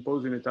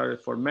impose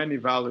unitarity for many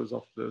values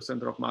of the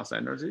center of mass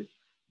energy.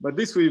 But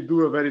this we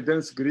do a very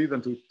dense grid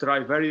and to try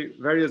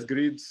various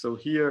grids. So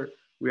here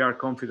we are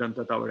confident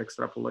that our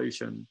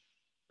extrapolation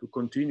to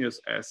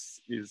continuous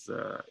S is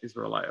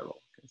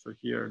reliable. Okay, so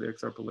here the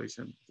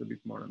extrapolation is a bit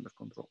more under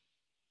control.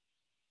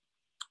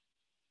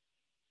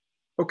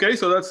 Okay,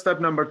 so that's step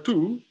number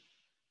 2.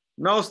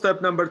 Now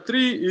step number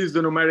 3 is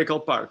the numerical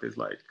part. It's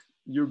like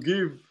you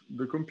give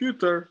the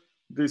computer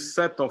this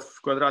set of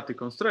quadratic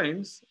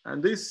constraints,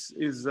 and this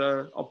is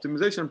an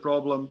optimization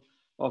problem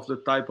of the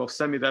type of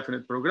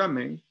semi-definite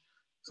programming.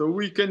 So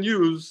we can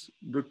use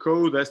the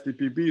code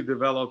SDPB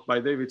developed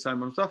by David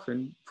Simon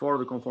Staffin for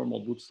the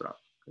conformal bootstrap.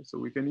 Okay, so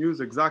we can use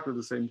exactly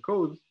the same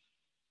code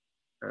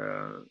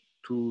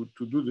to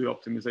do the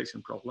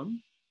optimization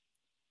problem.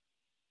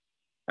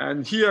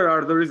 And here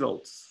are the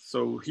results.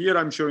 So here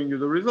I'm showing you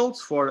the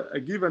results for a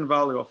given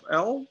value of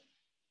L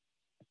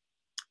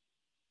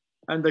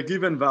and a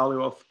given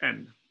value of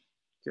N.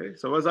 Okay,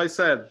 so as I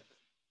said,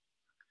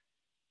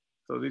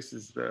 so this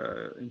is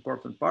the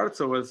important part.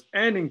 So as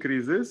N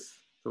increases,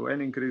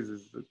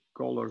 the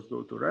colors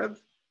go to red,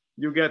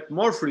 you get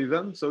more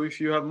freedom. So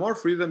if you have more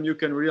freedom, you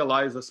can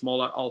realize a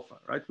smaller alpha,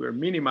 right? We're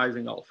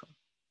minimizing alpha.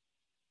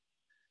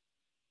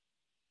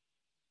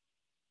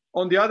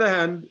 On the other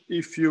hand,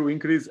 if you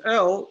increase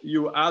L,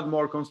 you add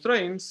more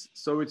constraints,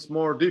 so it's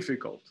more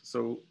difficult.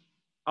 So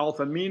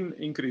alpha mean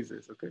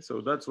increases, okay? So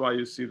that's why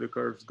you see the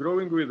curves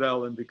growing with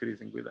L and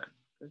decreasing with N.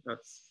 Okay?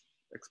 That's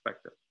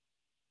expected.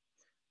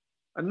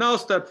 And now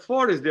step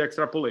 4 is the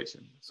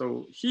extrapolation.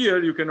 So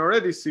here you can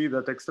already see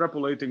that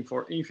extrapolating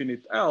for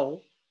infinite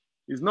L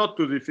is not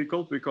too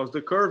difficult because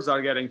the curves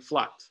are getting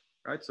flat,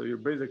 right? So you're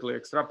basically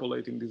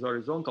extrapolating these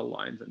horizontal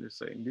lines and you're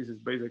saying this is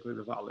basically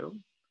the value.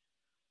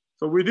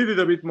 So we did it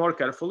a bit more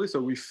carefully.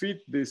 So we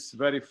fit these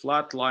very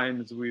flat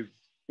lines with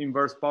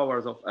inverse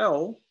powers of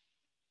L.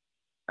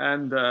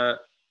 And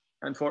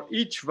for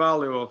each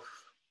value of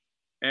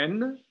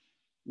N,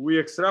 we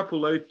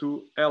extrapolate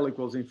to L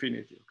equals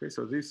infinity. Okay,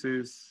 so this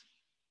is,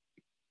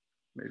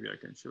 maybe I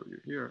can show you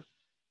here.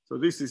 So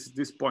this is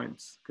these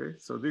points, okay?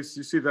 So this,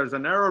 you see there's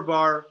an error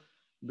bar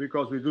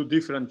because we do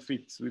different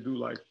fits. We do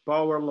like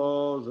power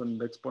laws and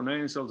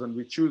exponentials and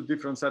we choose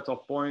different sets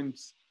of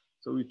points.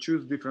 So we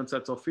choose different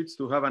sets of fits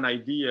to have an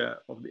idea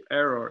of the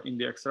error in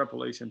the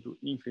extrapolation to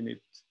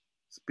infinite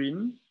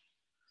spin.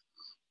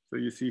 So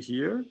you see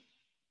here.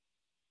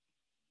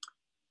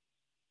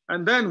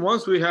 And then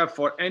once we have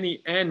for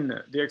any N,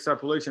 the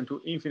extrapolation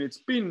to infinite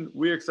spin,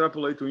 we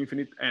extrapolate to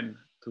infinite N,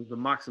 to the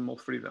maximal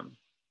freedom.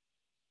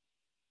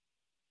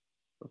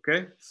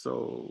 Okay,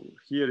 so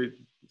here,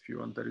 if you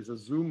want, there is a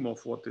zoom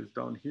of what is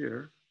down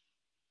here.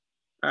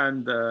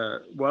 And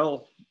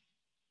well,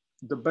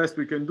 the best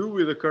we can do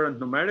with the current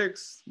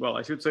numerics, well,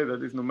 I should say that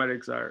these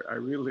numerics are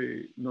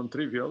really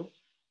non-trivial.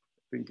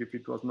 I think if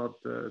it was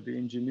not the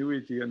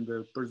ingenuity and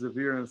the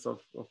perseverance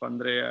of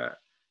Andrea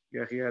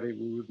Guerrieri,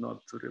 we would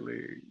not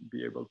really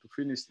be able to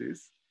finish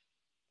this.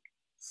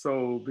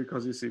 So,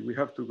 because you see, we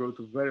have to go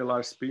to very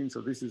large spin.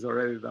 So this is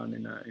already done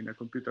in a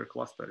computer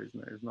cluster.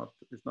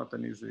 It's not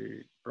an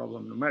easy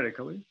problem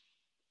numerically.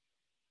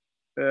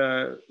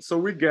 So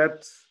we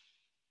get,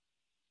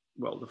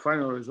 well, the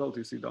final result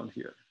you see down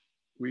here.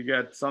 We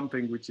get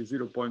something which is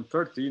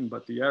 0.13,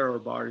 but the error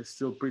bar is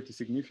still pretty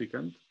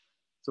significant.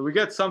 So we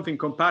get something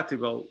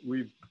compatible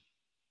with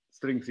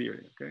string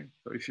theory, okay?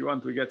 So if you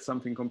want, we get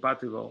something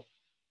compatible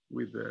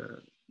with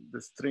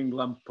the string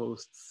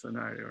lamppost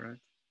scenario, right?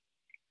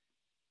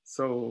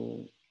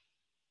 So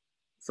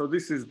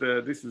this is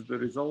the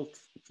result,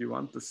 if you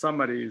want. The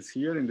summary is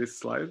here in this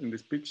slide, in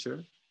this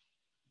picture.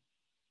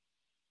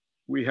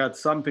 We had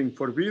something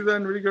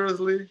forbidden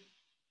rigorously.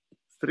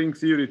 String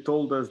theory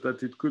told us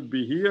that it could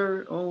be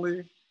here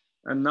only.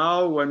 And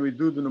now when we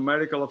do the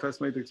numerical of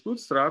S-matrix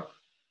bootstrap,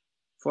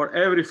 for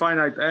every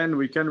finite N,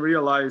 we can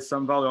realize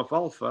some value of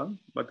alpha,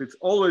 but it's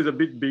always a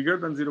bit bigger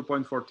than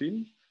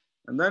 0.14.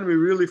 And then we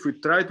really, if we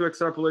try to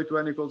extrapolate to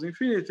N equals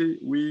infinity,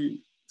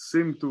 we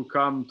seem to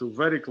come to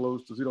very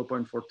close to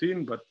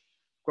 0.14, but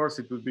of course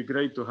it would be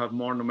great to have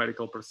more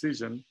numerical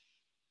precision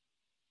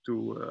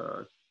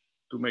to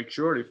make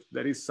sure if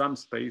there is some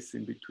space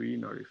in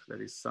between, or if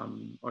there is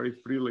some, or if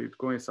really it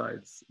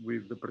coincides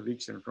with the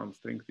prediction from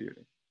string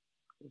theory.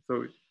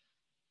 So,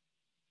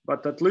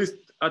 but at least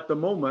at the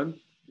moment,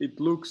 it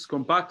looks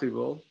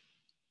compatible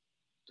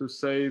to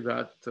say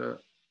that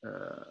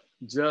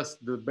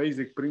just the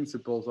basic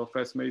principles of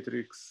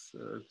S-matrix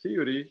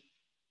theory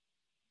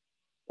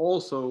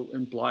also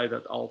imply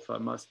that alpha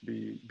must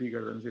be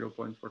bigger than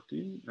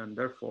 0.14, and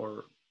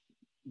therefore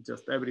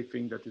just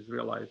everything that is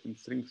realized in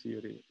string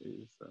theory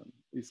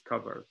is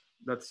covered.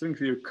 That string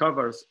theory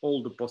covers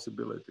all the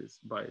possibilities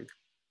by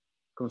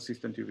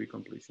consistent UV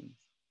completions.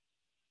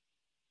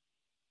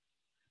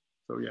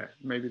 So yeah,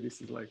 maybe this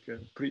is like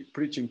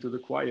preaching to the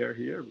choir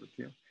here, but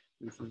yeah,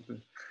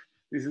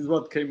 this is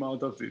what came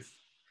out of this.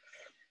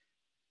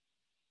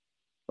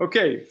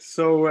 Okay,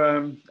 so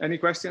any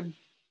question?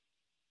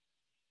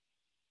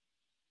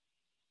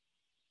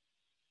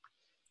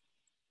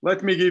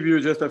 Let me give you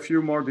just a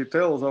few more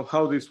details of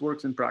how this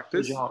works in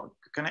practice. João,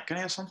 can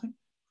I ask something?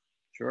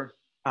 Sure.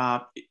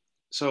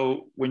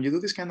 So when you do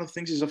these kind of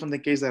things, it's often the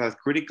case that at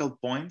critical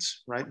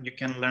points, right, you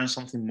can learn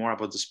something more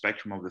about the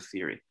spectrum of the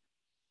theory.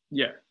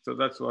 Yeah, so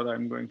that's what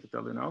I'm going to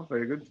tell you now.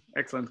 Very good.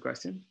 Excellent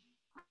question.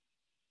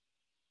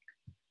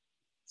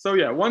 So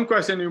yeah, one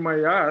question you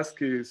may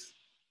ask is,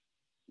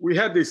 we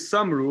had this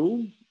sum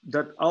rule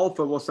that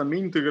alpha was some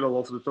integral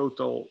of the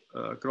total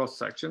cross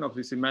section of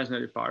this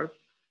imaginary part.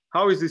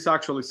 How is this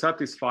actually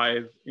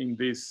satisfied in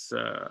these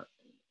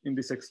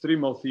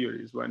extremal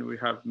theories when we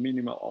have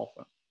minimal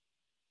alpha?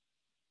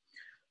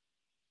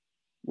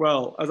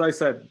 Well, as I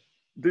said,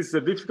 this is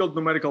a difficult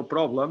numerical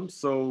problem,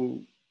 so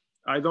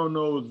I don't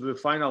know the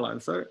final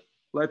answer.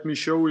 Let me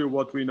show you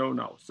what we know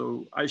now.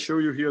 So I show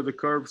you here the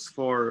curves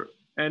for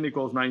n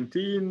equals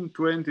 19,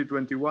 20,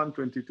 21,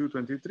 22,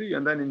 23,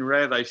 and then in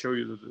red I show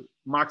you the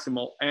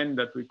maximal n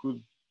that we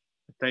could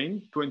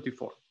attain,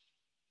 24,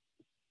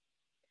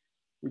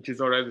 which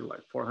is already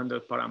like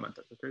 400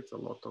 parameters. Okay, it's a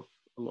lot of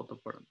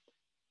parameters.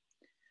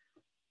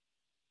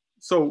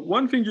 So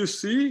one thing you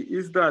see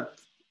is that,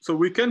 so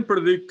we can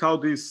predict how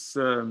this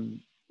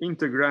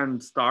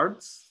integrand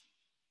starts.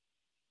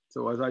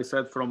 So as I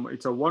said,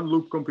 it's a one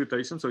loop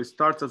computation. So it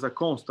starts as a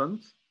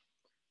constant,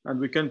 and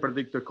we can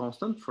predict a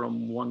constant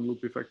from one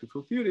loop effective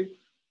field theory.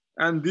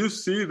 And you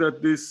see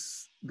that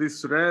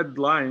this red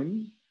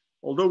line,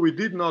 although we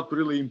did not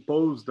really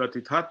impose that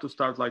it had to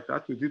start like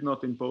that, we did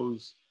not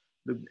impose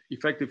the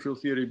effective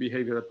field theory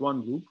behavior at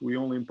one loop. We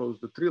only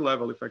imposed the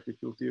 3-level effective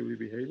field theory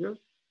behavior.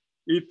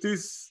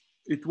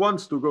 It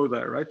wants to go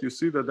there, right? You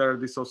see that there are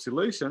these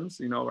oscillations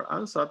in our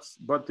ansatz,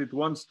 but it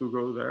wants to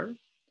go there.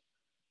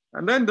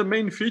 And then the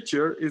main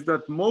feature is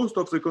that most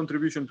of the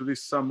contribution to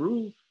this sum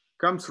rule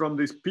comes from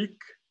this peak,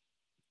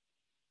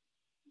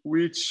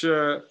 which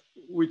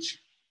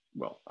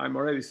well, I'm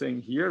already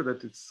saying here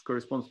that it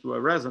corresponds to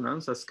a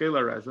resonance, a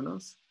scalar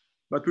resonance,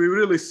 but we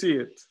really see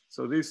it.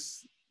 So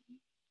this,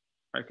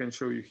 I can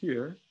show you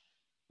here.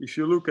 If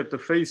you look at the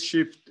phase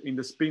shift in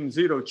the spin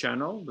 0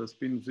 channel, the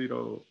spin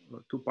 0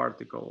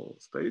 two-particle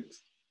state,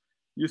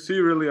 you see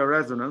really a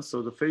resonance.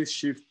 So the phase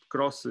shift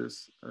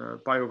crosses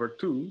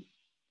pi/2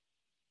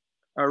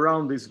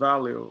 around this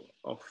value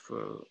of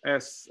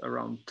S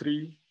around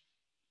 3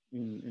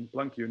 in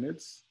Planck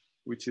units,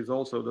 which is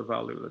also the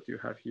value that you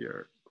have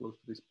here close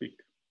to this peak.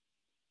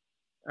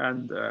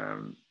 And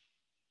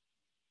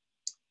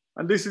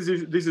this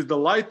is the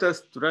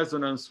lightest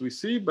resonance we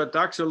see, but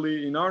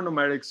actually in our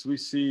numerics, we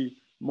see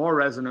more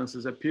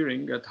resonances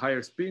appearing at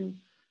higher spin,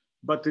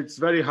 but it's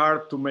very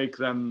hard to make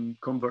them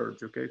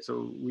converge, okay?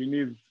 So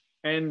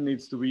n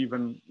needs to be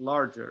even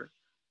larger.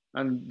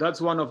 And that's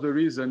one of the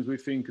reasons we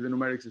think the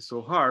numerics is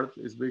so hard,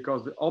 is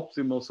because the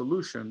optimal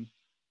solution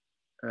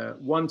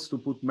wants to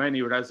put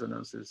many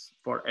resonances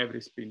for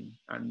every spin.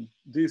 And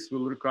this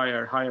will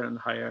require higher and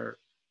higher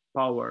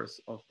powers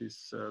of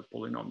these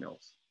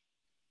polynomials.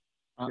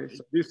 Okay,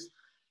 so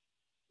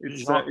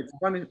it's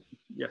funny,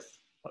 yes.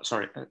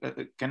 Sorry,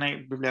 can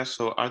I briefly ask,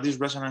 so are these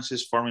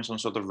resonances forming some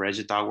sort of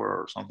Regge tower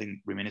or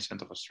something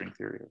reminiscent of a string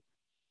theory?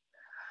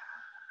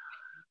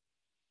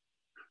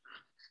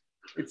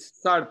 It's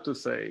hard to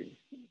say.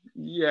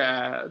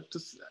 Yeah,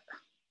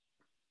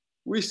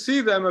 we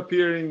see them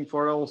appearing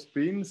for all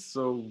spins,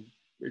 so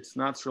it's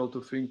natural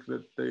to think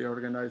that they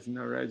organize in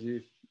a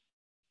Regge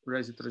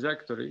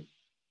trajectory.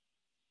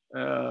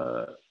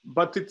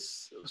 But it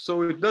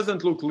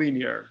doesn't look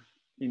linear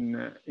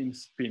in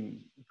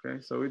spin.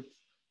 Okay, so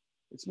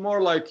it's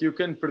more like you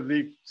can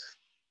predict,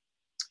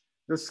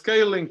 the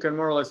scaling can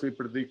more or less be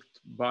predicted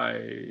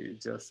by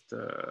just,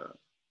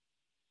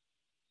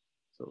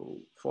 so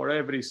for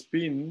every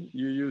spin,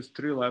 you use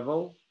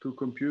 3-level to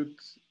compute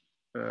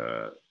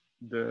the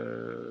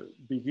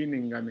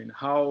beginning, I mean,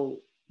 how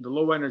the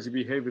low energy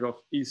behavior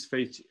of each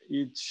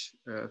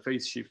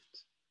phase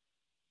shift.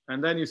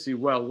 And then you see,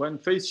 well, when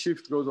phase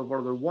shift goes of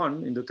order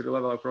 1 in the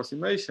 3-level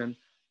approximation,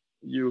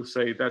 you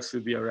say that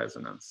should be a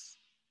resonance.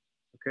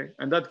 Okay,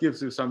 and that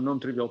gives you some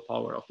non-trivial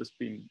power of the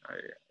spin. I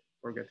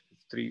forget,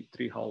 it's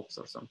 3 halves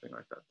or something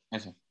like that.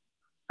 Okay.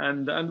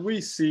 And we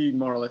see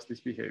more or less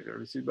this behavior.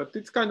 We see, but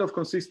it's kind of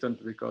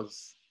consistent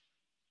because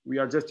we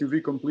are just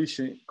UV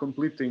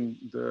completing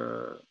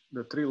the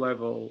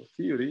 3-level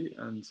theory,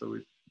 and so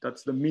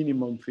that's the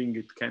minimum thing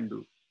it can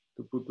do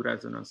to put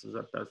resonances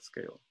at that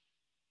scale.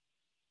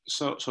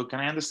 So can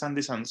I understand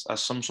this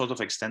as some sort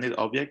of extended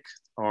object,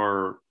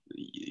 or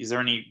is there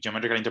any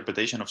geometrical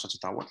interpretation of such a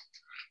tower?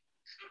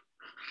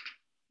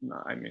 No,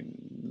 I mean,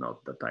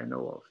 not that I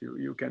know of.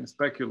 You can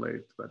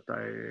speculate, but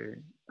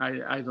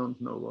I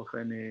don't know of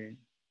any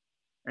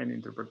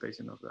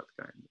interpretation of that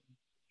kind.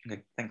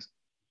 Okay, thanks.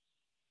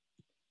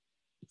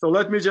 So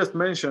let me just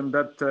mention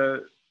that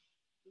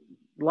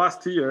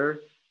last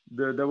year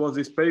there was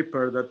this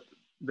paper that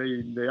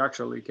they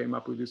actually came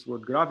up with this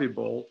word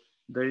graviball.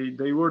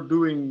 They were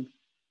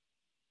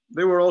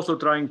also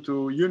trying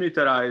to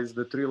unitarize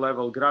the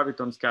 3-level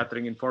graviton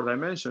scattering in 4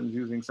 dimensions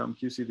using some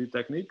QCD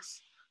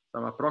techniques,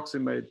 some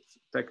approximate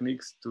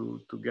techniques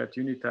to get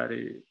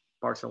unitary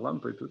partial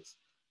amplitudes.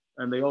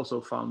 And they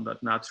also found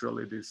that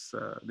naturally this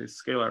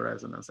scalar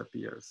resonance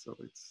appears. So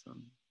it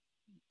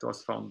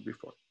was found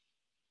before.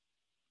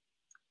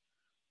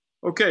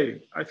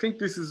 Okay, I think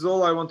this is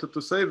all I wanted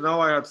to say. Now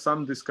I had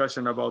some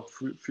discussion about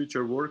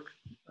future work.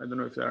 I don't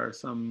know if there are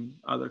some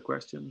other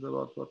questions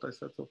about what I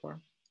said so far.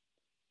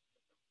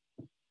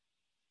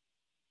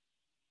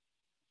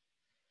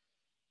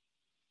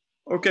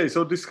 Okay,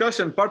 so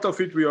discussion, part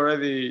of it we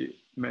already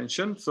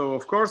mentioned. So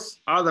of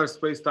course, other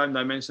space-time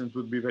dimensions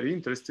would be very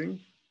interesting,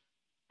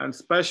 and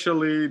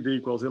especially d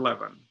equals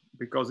 11,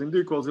 because in d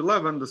equals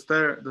 11,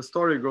 the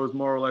story goes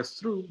more or less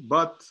through,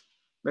 but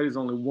there is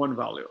only one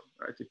value,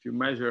 right? If you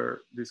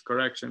measure these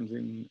corrections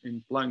in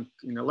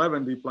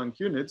 11D Planck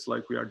units,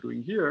 like we are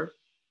doing here,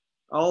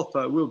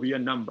 alpha will be a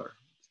number,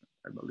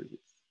 I believe it.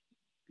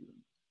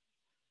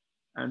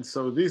 And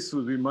so this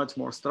would be much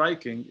more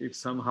striking if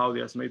somehow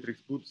the S-matrix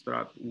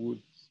bootstrap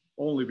would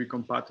only be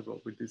compatible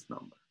with this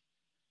number.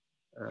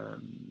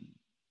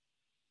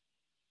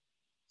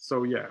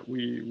 So yeah,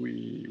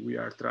 we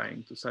are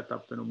trying to set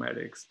up the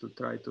numerics to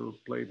try to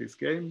play this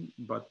game,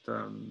 but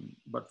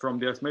from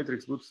the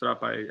S-matrix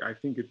bootstrap, I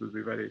think it will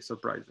be very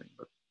surprising,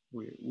 but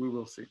we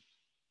will see.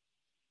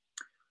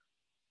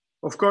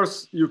 Of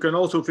course, you can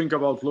also think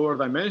about lower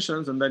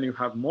dimensions, and then you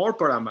have more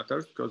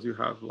parameters because you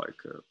have like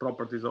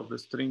properties of the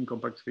string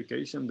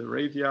compactification, the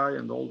radii,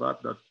 and all that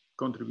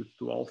contributes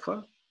to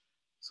alpha.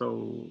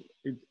 So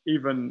it's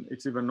even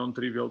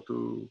non-trivial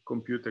to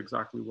compute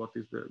exactly what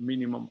is the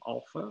minimum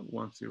alpha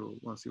once you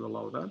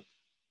allow that.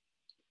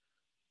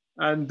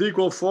 And d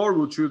equals 4,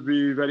 which would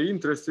be very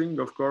interesting.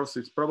 Of course,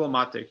 it's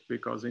problematic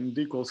because in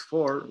d equals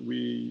 4,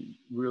 we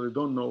really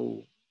don't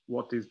know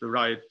what is the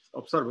right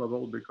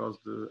observable because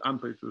the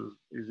amplitude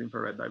is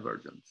infrared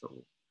divergent.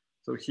 So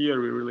here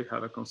we really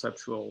have a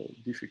conceptual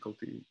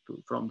difficulty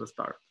from the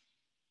start.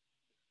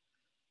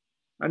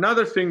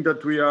 Another thing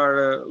that we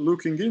are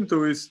looking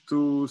into is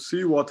to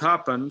see what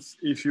happens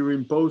if you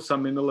impose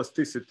some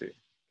inelasticity.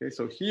 Okay,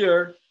 so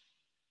here,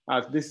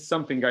 this is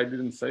something I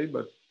didn't say,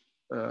 but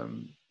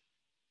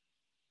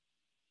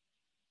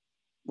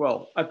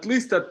well, at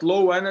least at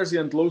low energy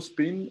and low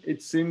spin,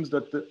 it seems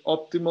that the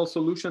optimal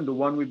solution, the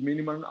one with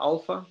minimum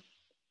alpha,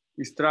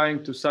 is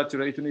trying to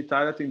saturate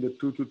unitarity in the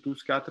 2-to-2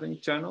 scattering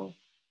channel.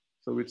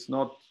 So it's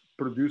not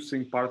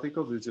producing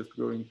particles, it's just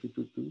going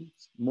 2-to-2,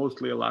 it's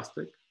mostly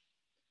elastic.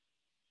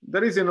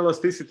 There is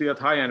inelasticity at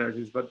high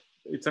energies, but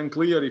it's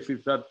unclear if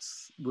that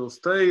will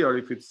stay or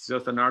if it's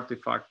just an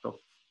artifact of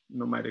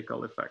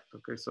numerical effect.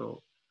 Okay,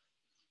 so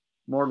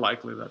more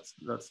likely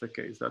that's the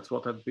case. That's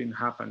what had been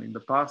happening in the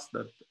past,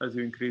 that as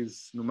you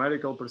increase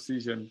numerical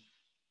precision,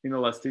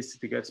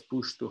 inelasticity gets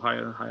pushed to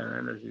higher and higher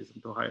energies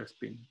and to higher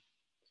spin.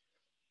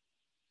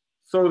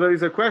 So there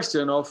is a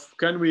question of,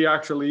 can we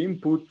actually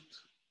input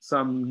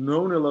some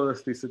known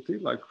elasticity,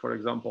 like for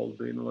example,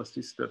 the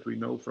inelasticity that we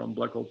know from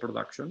black hole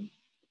production,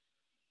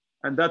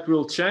 and that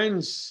will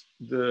change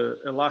the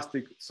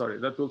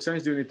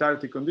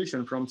unitarity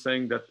condition from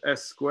saying that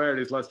S squared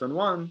is less than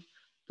 1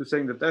 to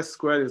saying that S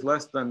squared is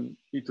less than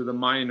e to the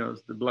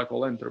minus the black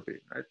hole entropy,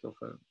 right?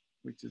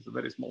 Which is a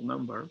very small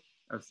number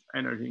as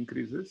energy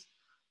increases.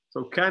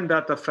 So can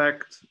that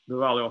affect the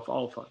value of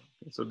alpha?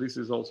 So this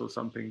is also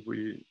something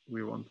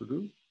we want to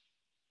do.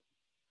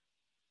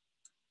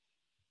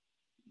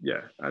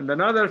 Yeah, and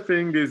another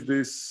thing is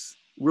this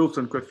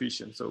Wilson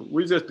coefficient. So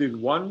we just did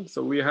one.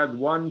 So we had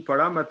one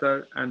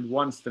parameter and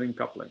one string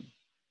coupling.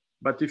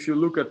 But if you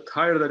look at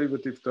higher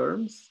derivative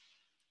terms,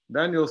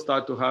 then you'll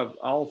start to have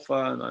alpha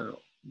and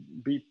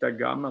beta,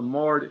 gamma,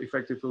 more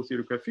effective field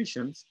theory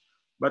coefficients.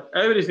 But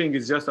everything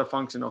is just a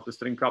function of the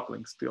string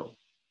coupling still.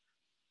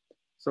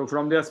 So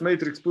from the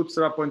S-matrix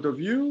bootstrap point of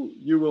view,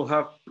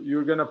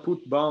 you're gonna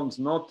put bounds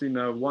not in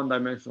a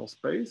one-dimensional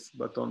space,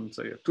 but on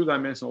say a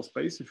two-dimensional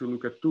space if you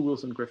look at two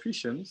Wilson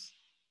coefficients.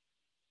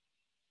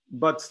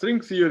 But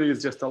string theory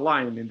is just a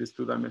line in this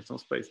two-dimensional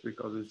space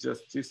because it's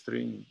just G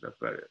string that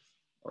varies.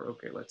 Or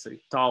okay, let's say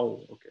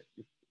tau, okay,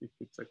 if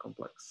it's a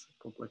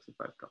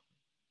complexified coupling.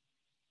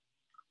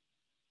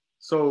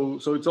 So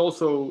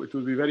it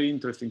will be very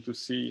interesting to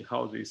see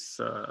how these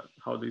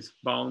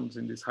bounds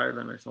in this higher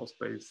dimensional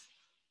space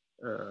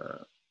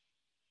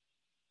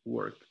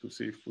work, to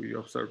see if we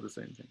observe the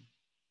same thing.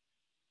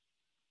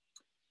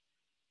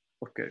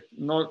 Okay,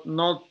 no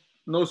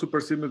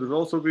supersymmetry would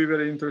also be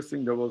very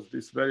interesting. There was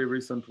this very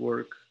recent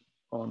work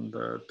on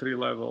the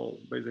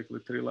basically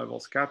three-level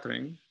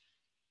scattering.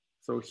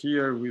 So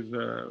here with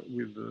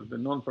the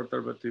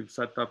non-perturbative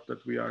setup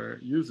that we are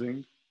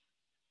using,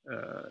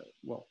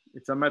 well,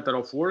 it's a matter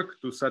of work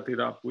to set it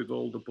up with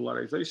all the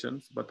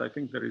polarizations, but I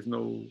think there is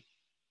no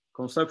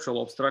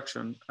conceptual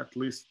obstruction, at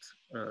least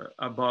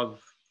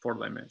above 4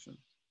 dimensions.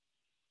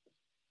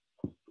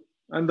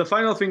 And the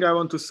final thing I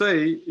want to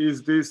say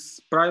is this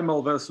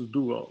primal versus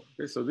dual.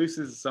 Okay, so this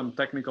is some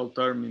technical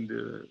term in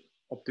the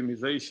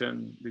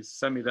optimization, these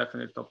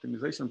semi-definite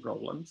optimization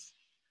problems.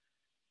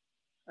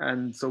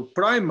 And so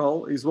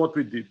primal is what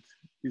we did,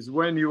 is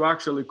when you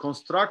actually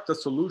construct a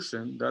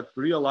solution that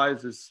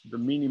realizes the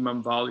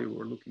minimum value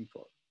we're looking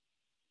for.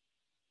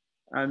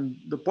 And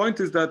the point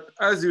is that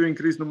as you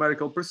increase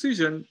numerical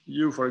precision,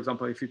 you, for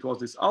example, if it was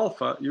this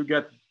alpha, you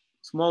get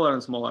smaller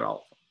and smaller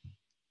alpha.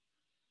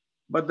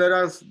 But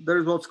there is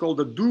what's called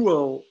a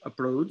dual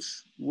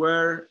approach,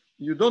 where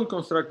you don't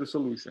construct the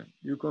solution.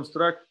 You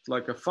construct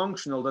like a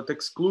functional that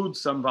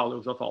excludes some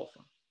values of alpha.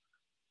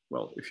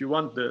 Well, if you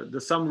want, the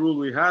sum rule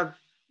we had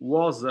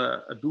was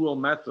a dual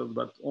method,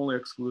 but only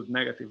excludes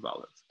negative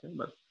values. Okay?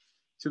 But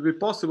it should be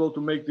possible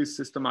to make this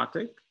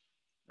systematic.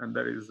 And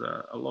there is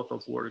a lot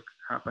of work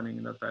happening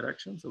in that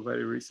direction. So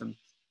very recent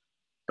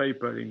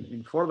paper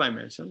in 4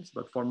 dimensions,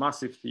 but for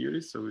massive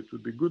theories. So it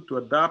would be good to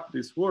adapt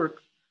this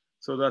work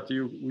so that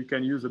we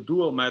can use a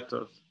dual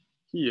method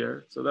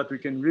here so that we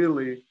can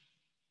really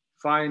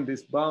find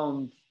this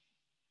bound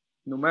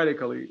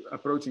numerically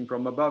approaching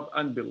from above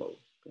and below.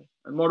 Okay?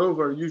 And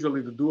moreover,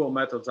 usually the dual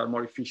methods are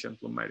more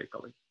efficient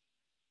numerically.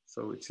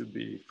 So it should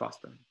be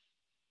faster.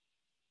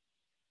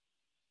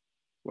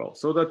 Well,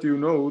 so that you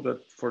know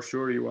that for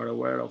sure you are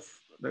aware of,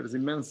 there's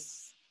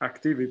immense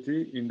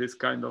activity in this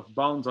kind of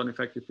bounds on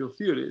effective field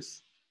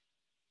theories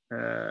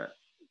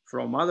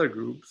from other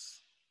groups.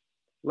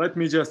 Let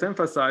me just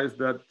emphasize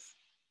that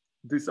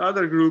these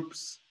other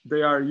groups,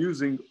 they are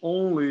using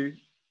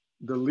only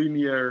the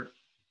linear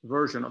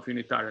version of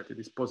unitarity,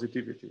 this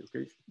positivity,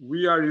 okay?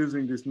 We are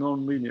using this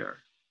non-linear.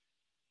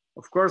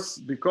 Of course,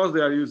 because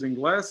they are using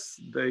less,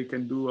 they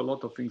can do a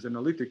lot of things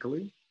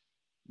analytically,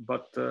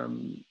 but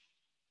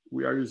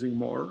we are using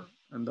more,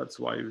 and that's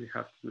why we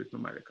have to do it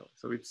numerically.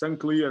 So it's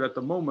unclear at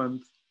the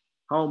moment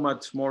how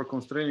much more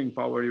constraining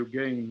power you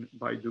gain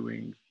by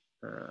doing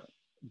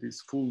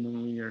this full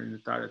nonlinear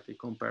unitarity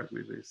compared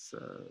with this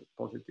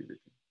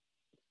positivity.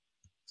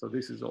 So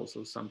this is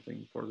also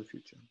something for the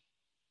future.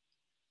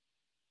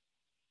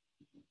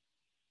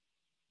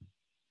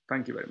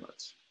 Thank you very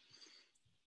much.